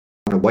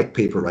white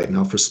paper right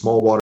now for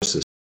small water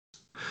systems.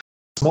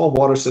 Small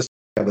water systems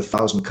have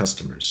 1,000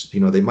 customers.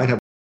 They might have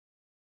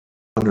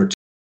 $1 or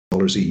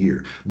 $2 a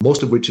year,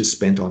 most of which is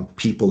spent on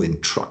people in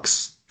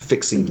trucks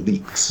fixing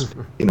leaks.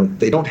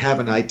 They don't have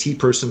an IT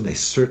person. They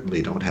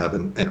certainly don't have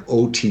an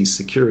OT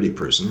security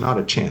person. Not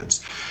a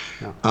chance.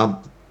 Yeah.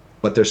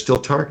 But they're still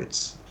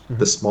targets. Mm-hmm.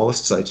 The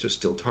smallest sites are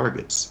still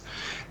targets,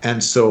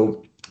 and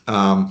so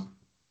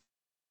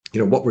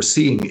what we're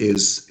seeing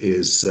is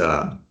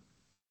the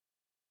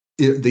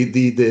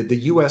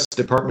U.S.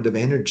 Department of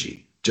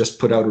Energy just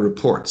put out a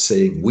report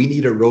saying we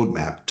need a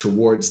roadmap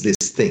towards this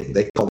thing.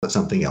 They call it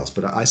something else,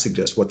 but I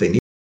suggest what they need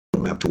is a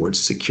roadmap towards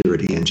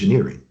security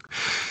engineering.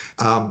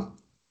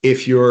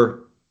 If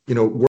you're,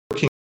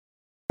 working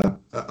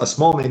a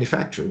small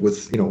manufacturer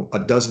with, a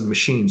dozen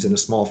machines in a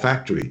small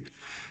factory,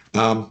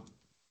 if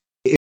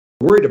you're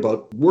worried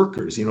about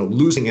workers,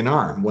 losing an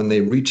arm when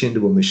they reach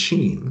into a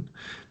machine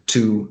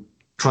to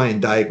try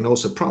and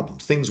diagnose a problem,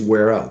 things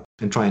wear out,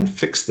 and try and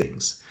fix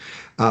things.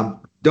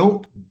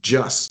 Don't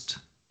just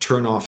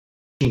turn off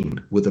the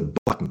machine with a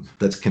button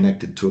that's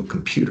connected to a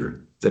computer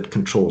that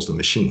controls the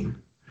machine.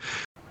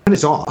 When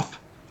it's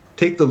off,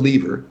 take the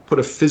lever, put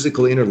a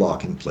physical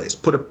interlock in place,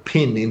 put a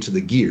pin into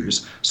the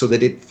gears so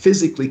that it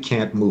physically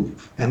can't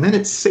move. And then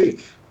it's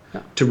safe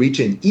to reach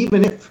in,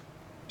 even if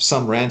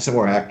some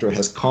ransomware actor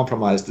has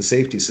compromised the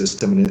safety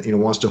system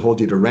and wants to hold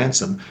you to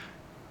ransom.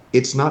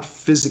 It's not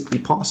physically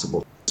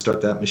possible to start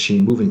that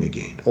machine moving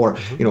again. Or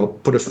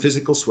put a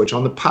physical switch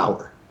on the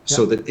power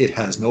so that it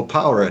has no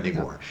power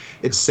anymore.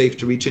 It's safe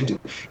to reach into.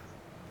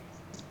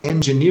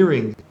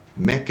 Engineering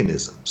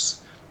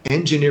mechanisms,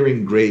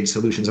 engineering grade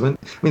solutions. I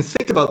mean,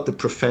 think about the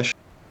profession.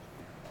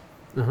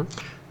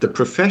 The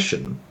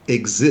profession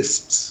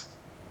exists,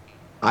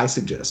 I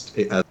suggest,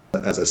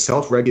 as a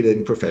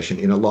self-regulating profession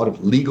in a lot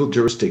of legal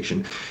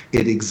jurisdiction.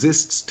 It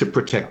exists to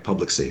protect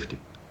public safety.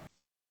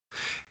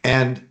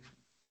 And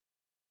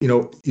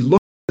you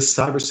look at the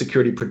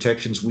cybersecurity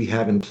protections we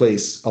have in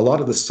place, a lot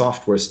of the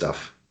software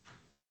stuff,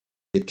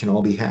 it can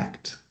all be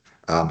hacked.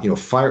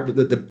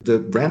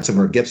 The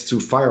ransomware gets through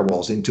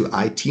firewalls into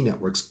IT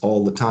networks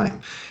all the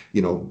time.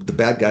 The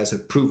bad guys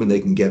have proven they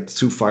can get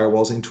through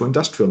firewalls into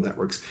industrial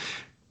networks.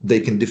 They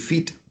can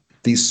defeat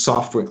these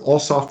software. All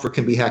software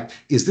can be hacked.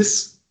 Is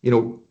this,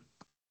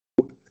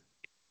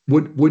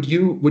 would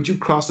you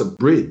cross a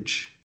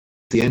bridge?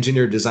 The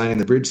engineer designing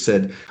the bridge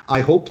said,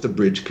 "I hope the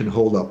bridge can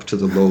hold up to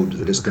the load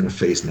that it's going to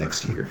face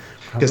next year."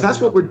 Because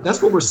that's what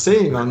we're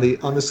saying on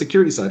the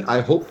security side.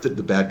 I hope that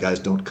the bad guys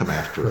don't come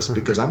after us,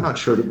 because I'm not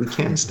sure that we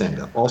can stand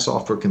up. All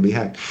software can be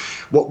hacked.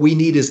 What we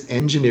need is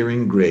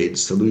engineering grade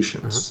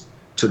solutions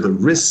to the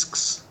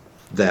risks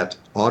that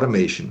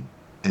automation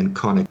and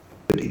connectivity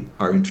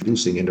are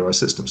introducing into our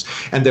systems.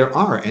 And there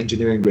are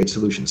engineering grade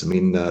solutions. I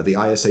mean, the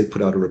ISA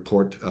put out a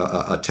report,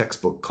 a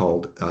textbook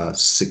called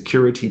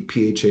Security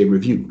PHA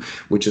Review,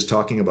 which is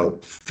talking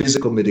about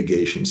physical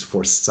mitigations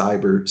for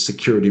cyber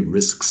security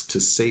risks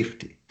to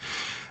safety.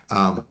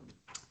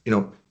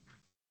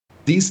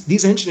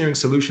 These engineering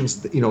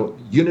solutions,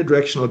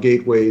 unidirectional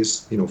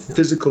gateways,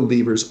 physical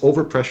levers,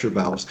 overpressure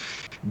valves,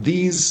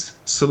 these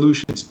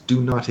solutions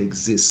do not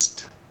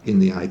exist in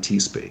the IT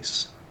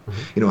space.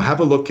 Have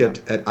a look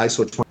at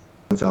ISO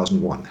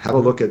 1001. Have a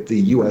look at the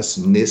US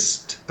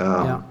NIST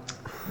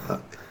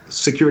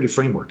security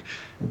framework.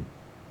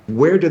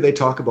 Where do they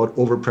talk about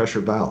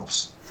overpressure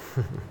valves?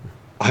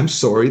 I'm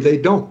sorry, they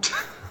don't.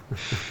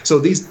 So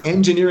these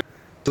engineering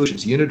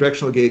solutions,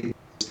 unidirectional gateways,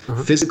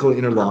 physical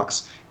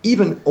interlocks,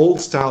 even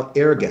old-style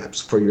air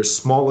gaps for your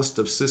smallest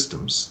of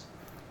systems,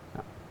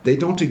 they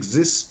don't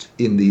exist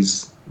in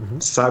these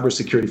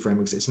cybersecurity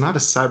frameworks. It's not a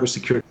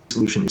cybersecurity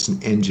solution, it's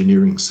an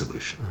engineering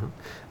solution.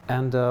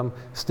 And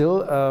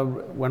still,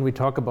 when we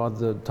talk about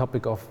the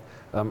topic of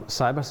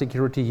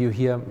cybersecurity, you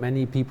hear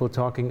many people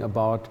talking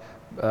about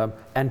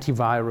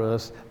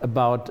antivirus,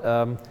 about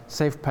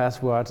safe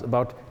passwords,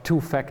 about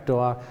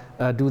two-factor.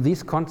 Do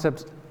these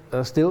concepts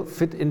still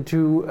fit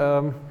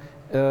into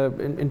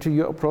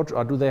your approach,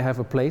 or do they have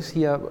a place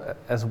here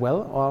as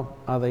well, or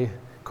are they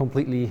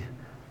completely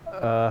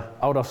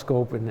out of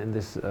scope in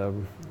this,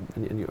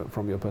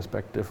 from your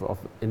perspective of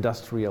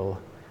industrial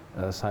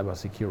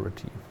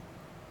cybersecurity?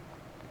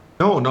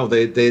 No,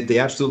 they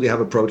absolutely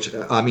have approach.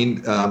 I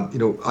mean,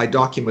 I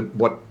document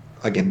what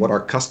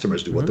our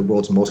customers do, what the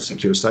world's most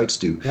secure sites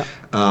do,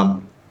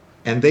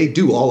 and they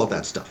do all of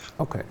that stuff.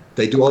 Okay.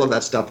 They do all of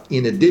that stuff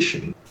in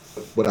addition.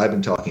 What I've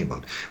been talking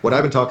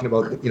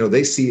about.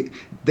 They see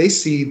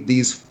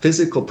these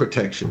physical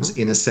protections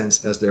in a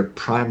sense as their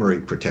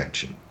primary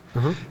protection.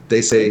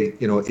 They say,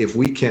 if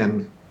we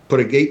can put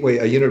a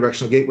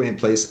unidirectional gateway in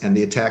place, and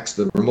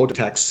the remote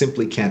attacks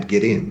simply can't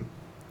get in,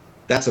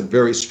 that's a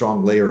very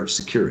strong layer of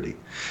security.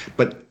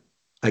 But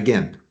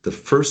again, the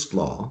first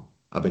law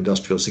of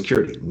industrial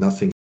security,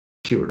 nothing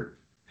secure.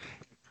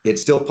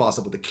 It's still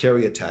possible to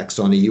carry attacks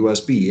on a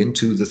USB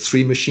into the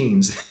 3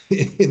 machines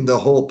in the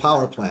whole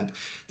power plant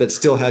that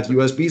still have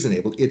USBs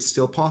enabled. It's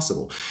still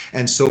possible.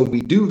 And so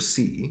we do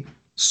see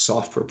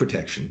software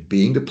protection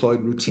being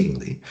deployed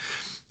routinely.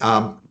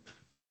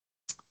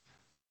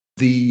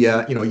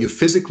 You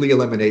physically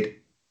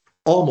eliminate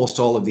almost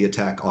all of the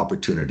attack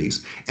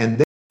opportunities, and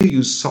then you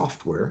use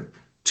software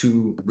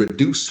to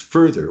reduce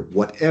further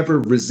whatever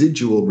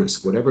residual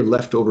risk, whatever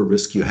leftover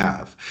risk you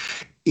have.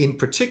 In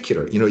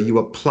particular, you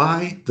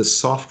apply the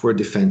software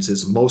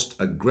defenses most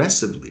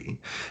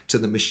aggressively to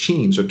the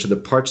machines or to the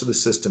parts of the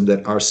system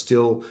that are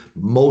still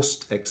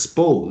most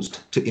exposed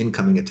to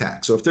incoming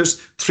attacks. So if there's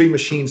 3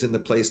 machines in the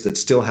place that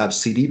still have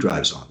CD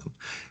drives on them,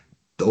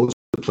 those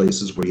are the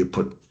places where you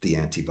put the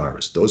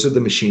antivirus. Those are the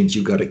machines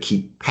you got to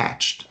keep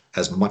patched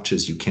as much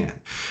as you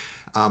can.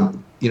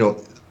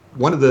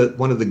 One of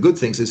the good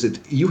things is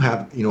that you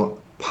have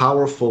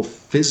powerful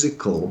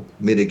physical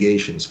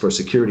mitigations for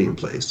security in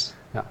place.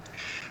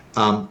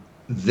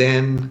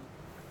 Then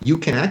you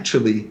can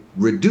actually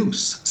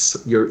reduce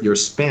your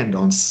spend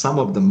on some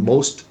of the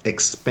most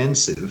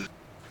expensive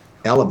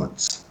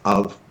elements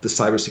of the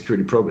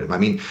cybersecurity program. I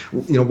mean,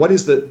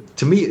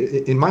 to me,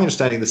 in my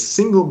understanding, the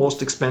single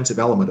most expensive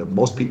element of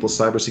most people's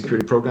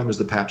cybersecurity program is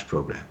the patch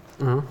program.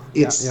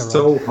 It's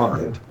so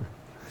hard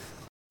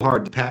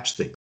to patch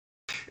things.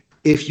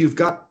 If you've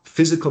got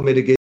physical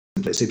mitigation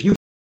in place, if you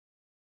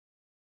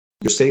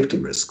your safety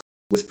risks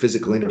with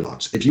physical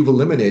interlocks, if you've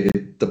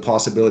eliminated the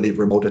possibility of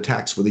remote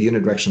attacks with a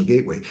unidirectional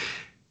gateway,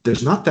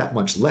 there's not that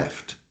much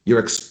left. Your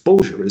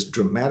exposure is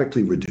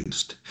dramatically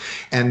reduced.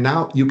 And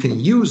now you can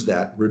use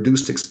that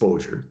reduced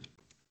exposure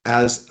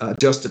as a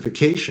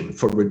justification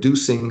for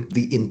reducing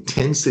the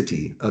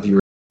intensity of your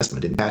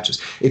investment in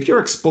patches. If you're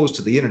exposed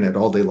to the internet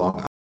all day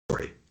long, I'm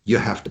sorry, you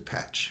have to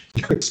patch.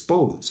 You're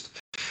exposed.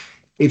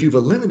 If you've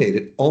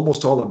eliminated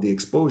almost all of the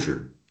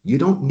exposure, you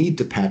don't need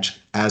to patch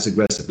as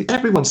aggressively.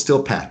 Everyone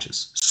still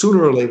patches.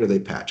 Sooner or later they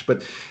patch.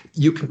 But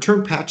you can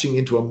turn patching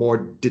into a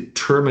more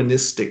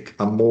deterministic,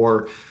 a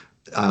more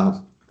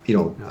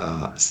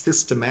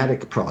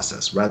systematic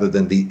process rather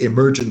than the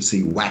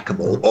emergency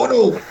whack-a-mole. Oh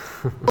no!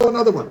 Oh,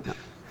 another one.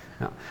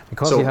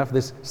 Because you have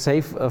this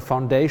safe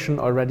foundation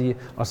already,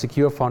 or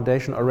secure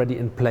foundation already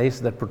in place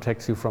that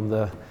protects you from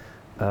the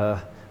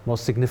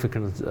most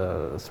significant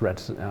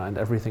threats, and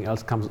everything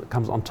else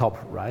comes on top,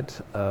 right?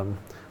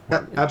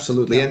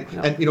 Absolutely, and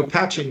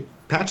patching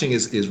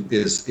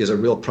is a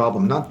real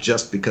problem, not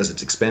just because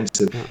it's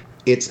expensive,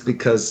 it's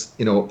because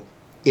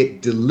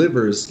it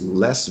delivers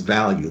less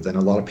value than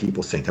a lot of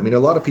people think. I mean, a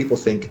lot of people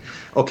think,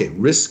 okay,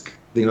 risk.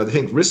 They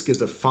think risk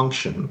is a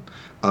function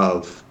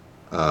of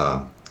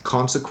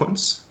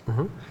consequence,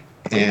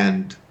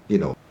 and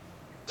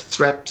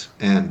threat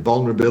and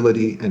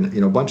vulnerability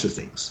and a bunch of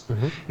things.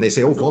 And they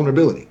say, oh,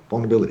 vulnerability.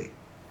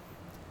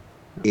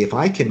 If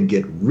I can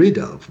get rid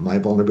of my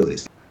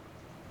vulnerabilities,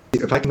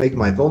 if I can make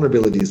my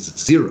vulnerabilities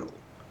 0,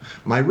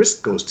 my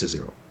risk goes to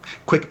 0.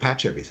 Quick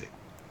patch everything.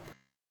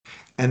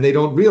 And they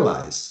don't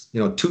realize,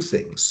 2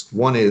 things.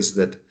 One is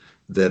that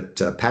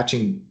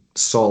patching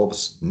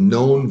solves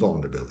known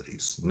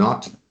vulnerabilities,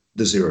 not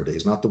the 0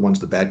 days, not the ones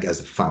the bad guys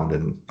have found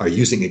and are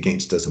using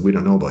against us and we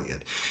don't know about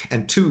yet.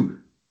 And 2,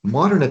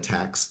 modern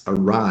attacks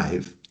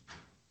modern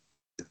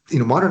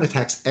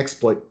attacks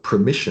exploit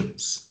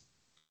permissions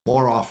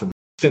more often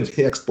than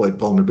they exploit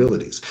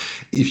vulnerabilities.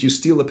 If you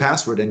steal a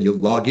password and you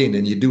log in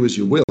and you do as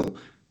you will,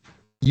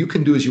 you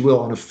can do as you will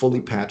on a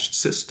fully patched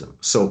system.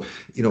 So,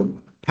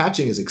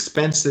 patching is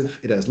expensive.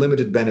 It has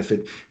limited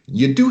benefit.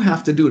 You do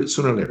have to do it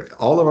sooner or later.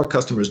 All of our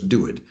customers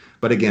do it.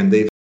 But again,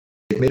 they've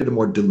made it a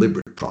more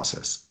deliberate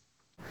process.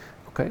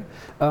 Okay.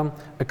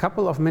 A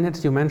couple of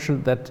minutes you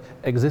mentioned that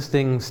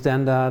existing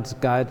standards,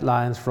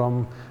 guidelines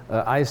from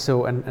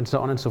ISO and so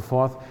on and so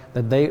forth,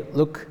 that they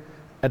look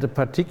at a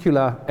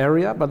particular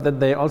area, but that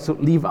they also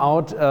leave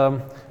out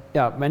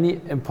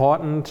many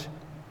important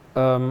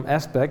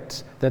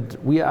aspects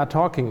that we are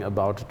talking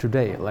about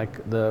today,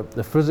 like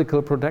the physical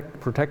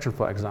protection,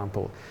 for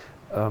example.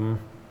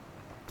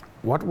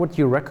 What would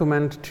you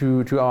recommend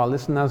to our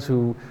listeners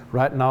who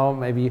right now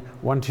maybe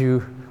want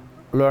to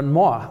learn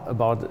more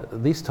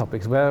about these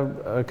topics?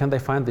 Where can they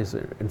find this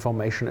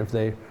information if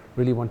they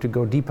really want to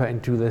go deeper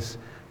into this,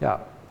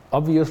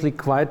 obviously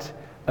quite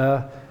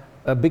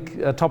a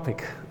big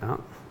topic?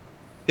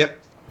 Yep.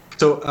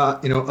 So,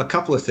 a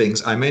couple of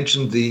things. I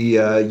mentioned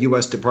the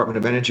U.S. Department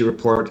of Energy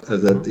report.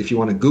 That if you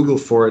want to Google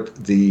for it,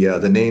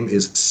 the name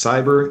is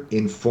Cyber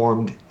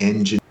Informed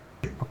Engineering.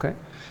 Okay.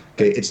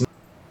 Okay. It's not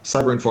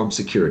Cyber Informed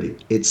Security.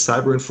 It's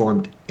Cyber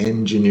Informed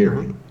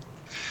Engineering.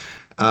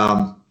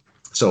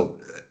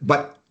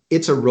 But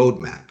it's a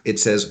roadmap. It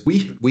says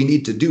we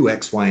need to do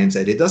X, Y, and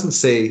Z. It doesn't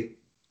say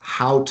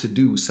how to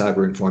do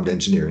cyber-informed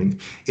engineering.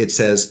 It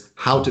says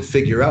how to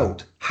figure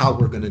out how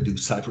we're going to do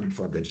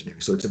cyber-informed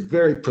engineering. So it's a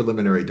very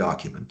preliminary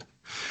document.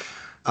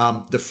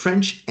 The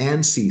French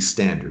ANSI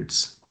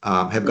standards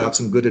have got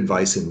some good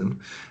advice in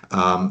them.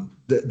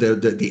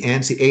 The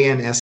ANSI,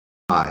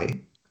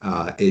 ANSI,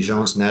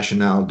 Agence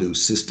Nationale du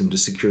Système de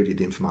Sécurité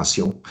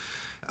d'Information,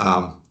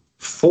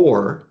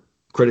 for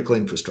critical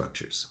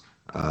infrastructures,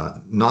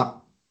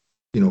 not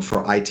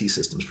for IT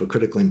systems, for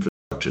critical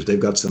infrastructures. They've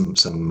got some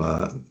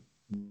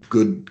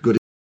good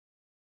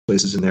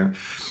places in there.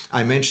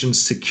 I mentioned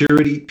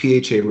Security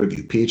PHA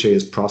Review. PHA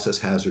is Process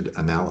Hazard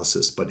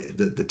Analysis, but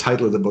the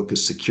title of the book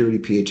is Security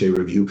PHA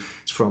Review.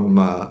 It's from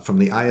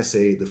the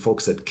ISA, the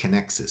folks at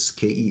Kenexis,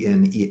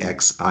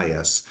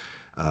 Kenexis,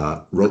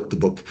 wrote the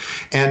book.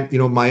 And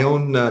my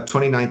own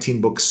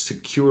 2019 book,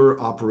 Secure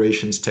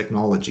Operations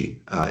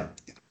Technology,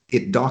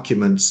 it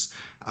documents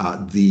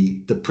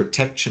the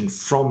protection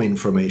from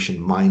information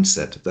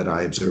mindset that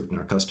I observed in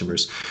our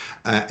customers.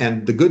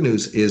 And the good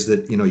news is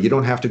that, you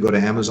don't have to go to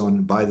Amazon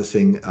and buy the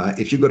thing.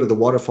 If you go to the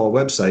Waterfall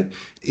website,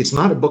 it's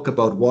not a book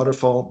about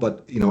Waterfall,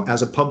 but,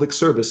 as a public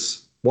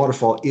service,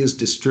 Waterfall is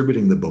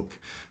distributing the book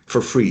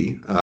for free.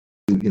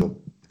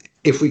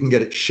 If we can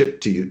get it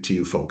shipped to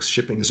you folks.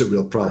 Shipping is a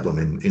real problem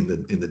in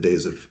the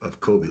days of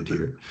COVID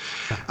here.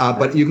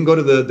 But you can go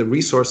to the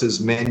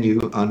resources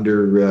menu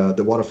under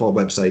the Waterfall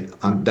website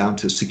down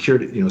to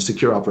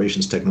secure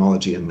operations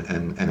technology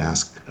and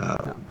ask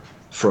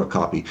for a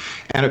copy.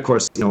 And of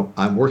course,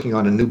 I'm working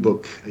on a new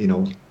book,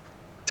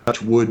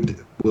 touch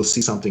wood, we'll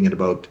see something in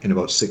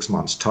about 6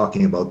 months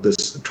talking about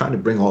this, trying to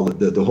bring all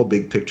the whole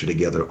big picture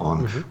together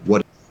on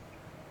what.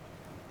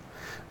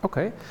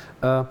 Okay,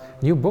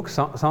 new book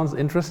sounds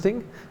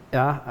interesting.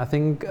 Yeah, I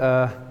think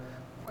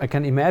I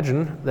can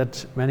imagine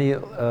that many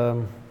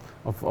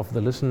of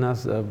the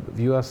listeners,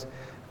 viewers,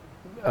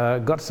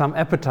 got some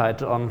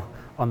appetite on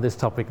this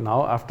topic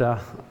now after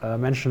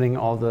mentioning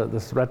all the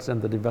threats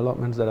and the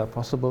developments that are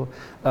possible.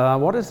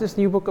 What is this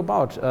new book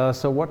about?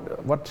 So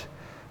what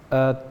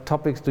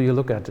topics do you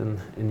look at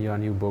in your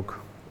new book?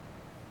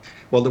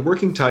 Well, the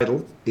working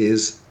title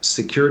is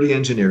Security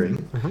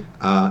Engineering,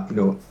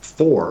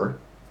 for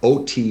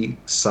OT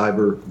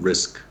cyber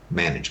risk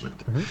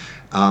management.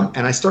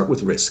 And I start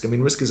with risk. I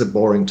mean, risk is a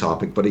boring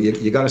topic, but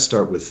you got to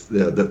start with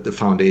the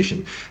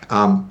foundation.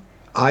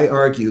 I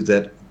argue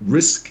that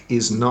risk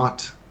is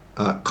not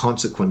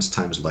consequence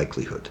times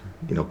likelihood.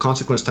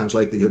 Consequence times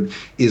likelihood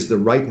is the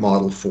right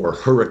model for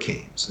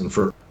hurricanes and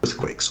for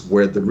earthquakes,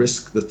 where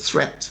the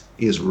threat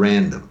is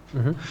random.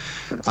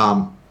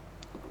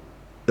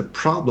 The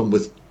problem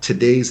with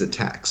today's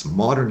attacks,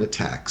 modern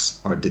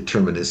attacks, are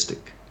deterministic.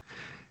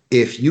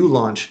 If you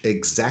launch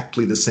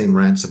exactly the same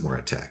ransomware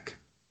attack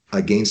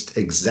against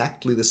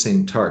exactly the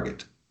same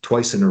target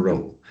twice in a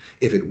row,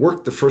 if it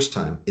worked the first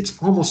time, it's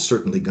almost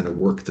certainly going to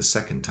work the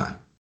second time.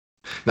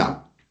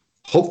 Now,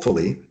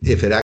 hopefully,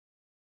 if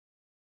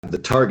the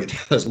target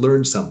has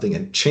learned something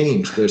and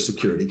changed their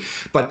security,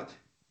 but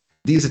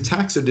these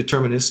attacks are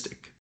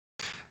deterministic.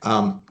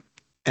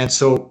 And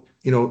so,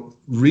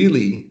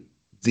 really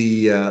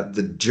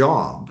the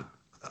job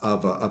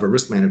of a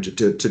risk manager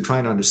to try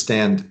and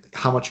understand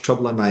how much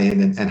trouble am I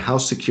in and how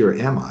secure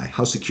am I?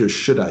 How secure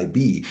should I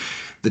be?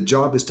 The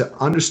job is to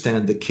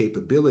understand the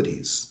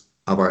capabilities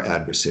of our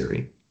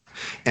adversary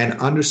and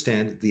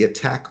understand the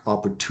attack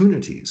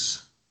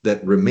opportunities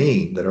that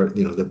remain,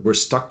 that we're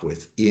stuck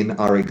with in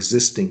our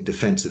existing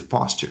defensive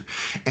posture,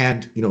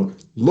 and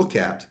look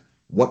at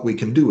what we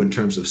can do in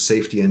terms of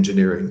safety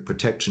engineering,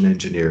 protection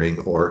engineering,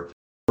 or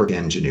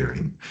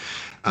engineering,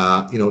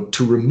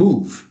 to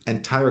remove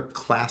entire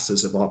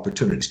classes of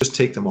opportunities, just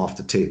take them off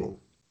the table.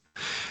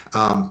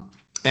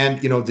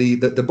 And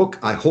the book,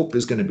 I hope,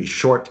 is going to be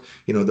short.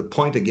 The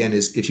point again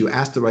is, if you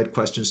ask the right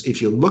questions,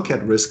 if you look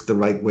at risk the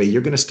right way,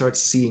 you're going to start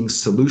seeing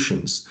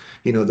solutions,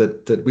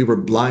 that we were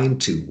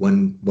blind to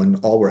when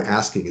all we're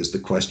asking is the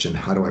question,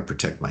 how do I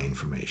protect my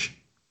information?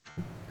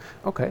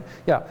 Okay,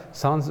 yeah,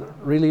 sounds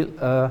really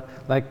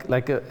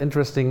like an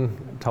interesting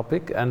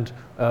topic and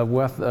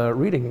worth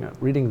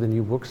reading the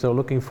new book. So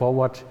looking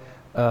forward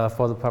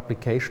for the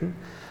publication.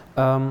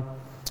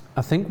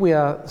 I think we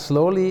are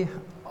slowly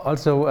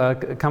also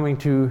coming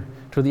to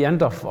the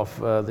end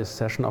of this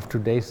session of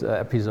today's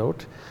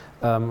episode.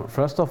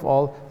 First of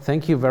all,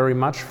 thank you very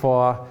much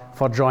for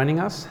joining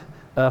us,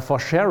 for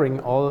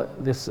sharing all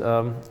this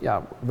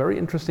very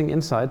interesting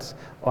insights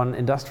on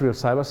industrial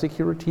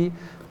cybersecurity.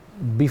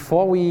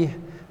 Before we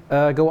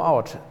go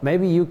out,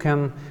 maybe you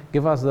can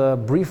give us a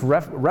brief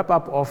wrap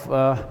up of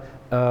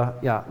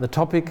the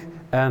topic,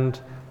 and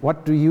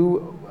what do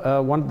you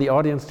want the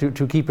audience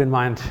to keep in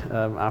mind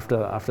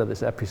after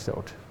this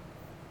episode?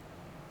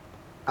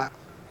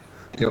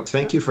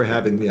 Thank you for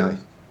having me. I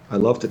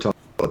love to talk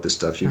about this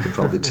stuff. You can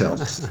probably tell.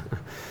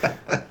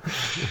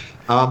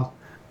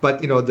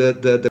 But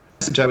the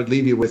message I would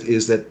leave you with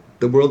is that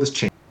the world is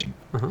changing.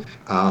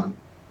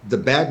 The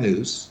bad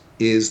news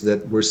is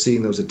that we're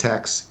seeing those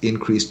attacks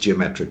increase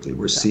geometrically.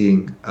 We're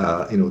seeing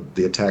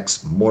the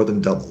attacks more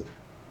than double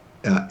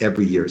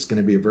every year. It's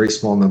going to be a very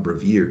small number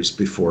of years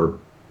before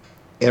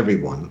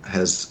everyone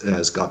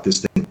has got this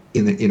thing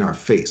in our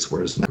face.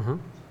 Whereas now,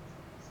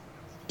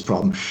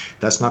 problem,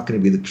 that's not going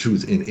to be the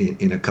truth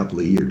in a couple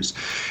of years.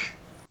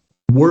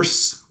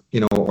 Worse,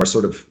 or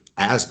sort of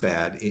as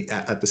bad,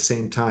 at the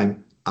same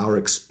time, our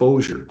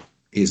exposure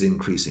is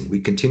increasing.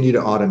 We continue to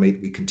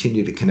automate, we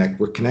continue to connect,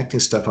 we're connecting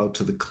stuff out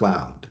to the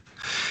cloud.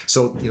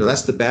 So,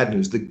 that's the bad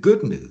news. The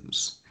good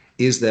news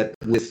is that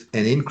with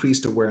an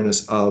increased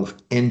awareness of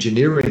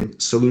engineering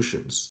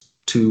solutions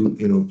to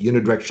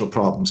unidirectional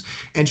problems,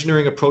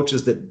 engineering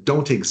approaches that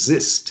don't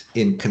exist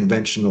in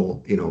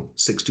conventional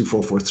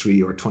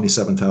 62443 or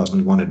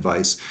 27001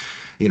 advice,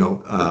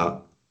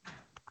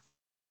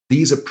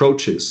 these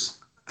approaches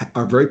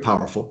are very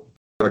powerful.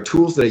 There are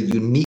tools that are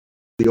unique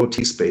to the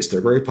OT space.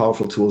 They're very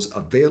powerful tools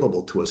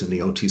available to us in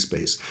the OT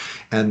space,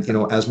 and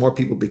as more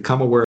people become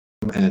aware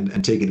of them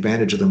and take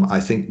advantage of them, I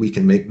think we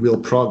can make real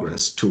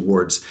progress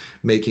towards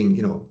making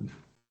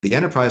the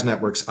enterprise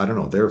networks. I don't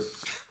know,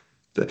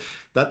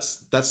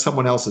 that's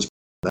someone else's.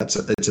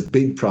 It's a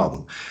big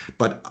problem,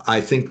 but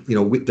I think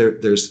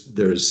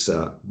there's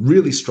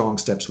really strong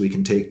steps we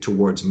can take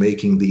towards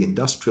making the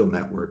industrial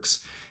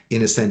networks,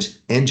 in a sense,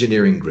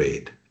 engineering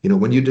grade.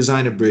 When you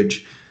design a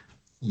bridge,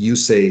 you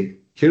say,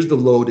 here's the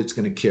load it's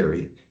going to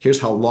carry, here's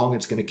how long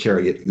it's going to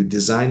carry it. You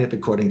design it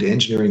according to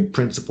engineering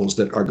principles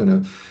that are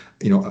going to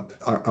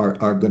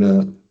are going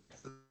to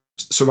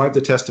survive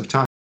the test of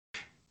time.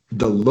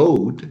 The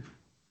load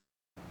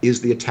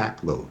is the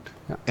attack load.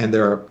 And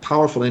there are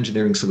powerful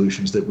engineering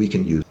solutions that we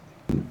can use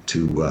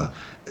to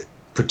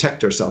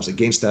protect ourselves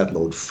against that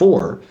load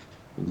for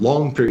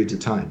long periods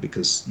of time,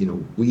 because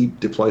we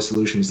deploy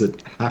solutions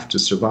that have to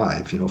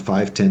survive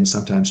 5, 10,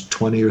 sometimes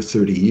 20 or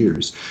 30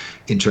 years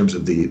in terms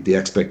of the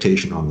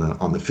expectation on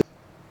the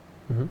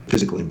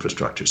physical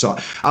infrastructure. So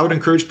I would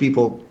encourage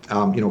people,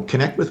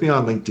 connect with me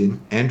on LinkedIn,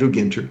 Andrew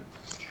Ginter.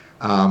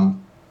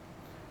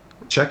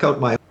 Check out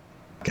my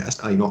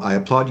podcast. I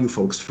applaud you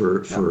folks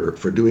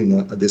for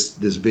doing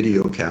this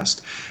video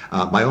cast.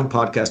 My own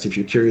podcast, if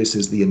you're curious,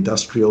 is the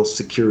Industrial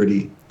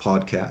Security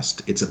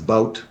Podcast. It's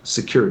about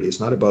security. It's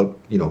not about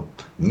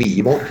me.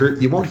 You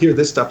won't hear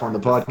this stuff on the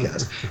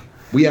podcast.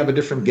 We have a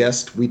different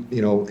guest.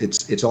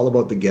 It's all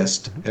about the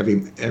guest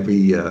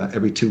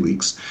every 2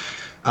 weeks.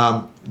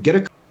 Get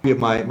a copy of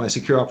my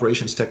Secure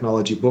Operations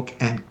Technology book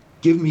and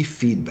give me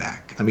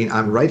feedback.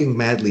 I'm writing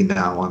madly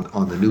now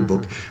on the new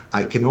book.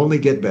 I can only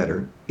get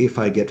better if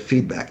I get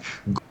feedback,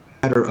 good,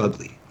 bad or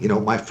ugly.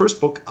 My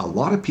first book, a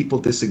lot of people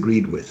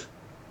disagreed with.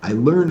 I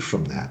learned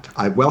from that.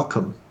 I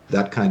welcome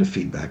that kind of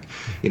feedback.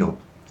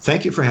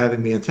 Thank you for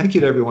having me, and thank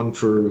you to everyone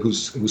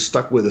who's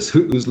stuck with us,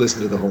 who's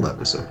listened to the whole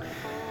episode.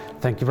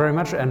 Thank you very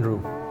much,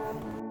 Andrew.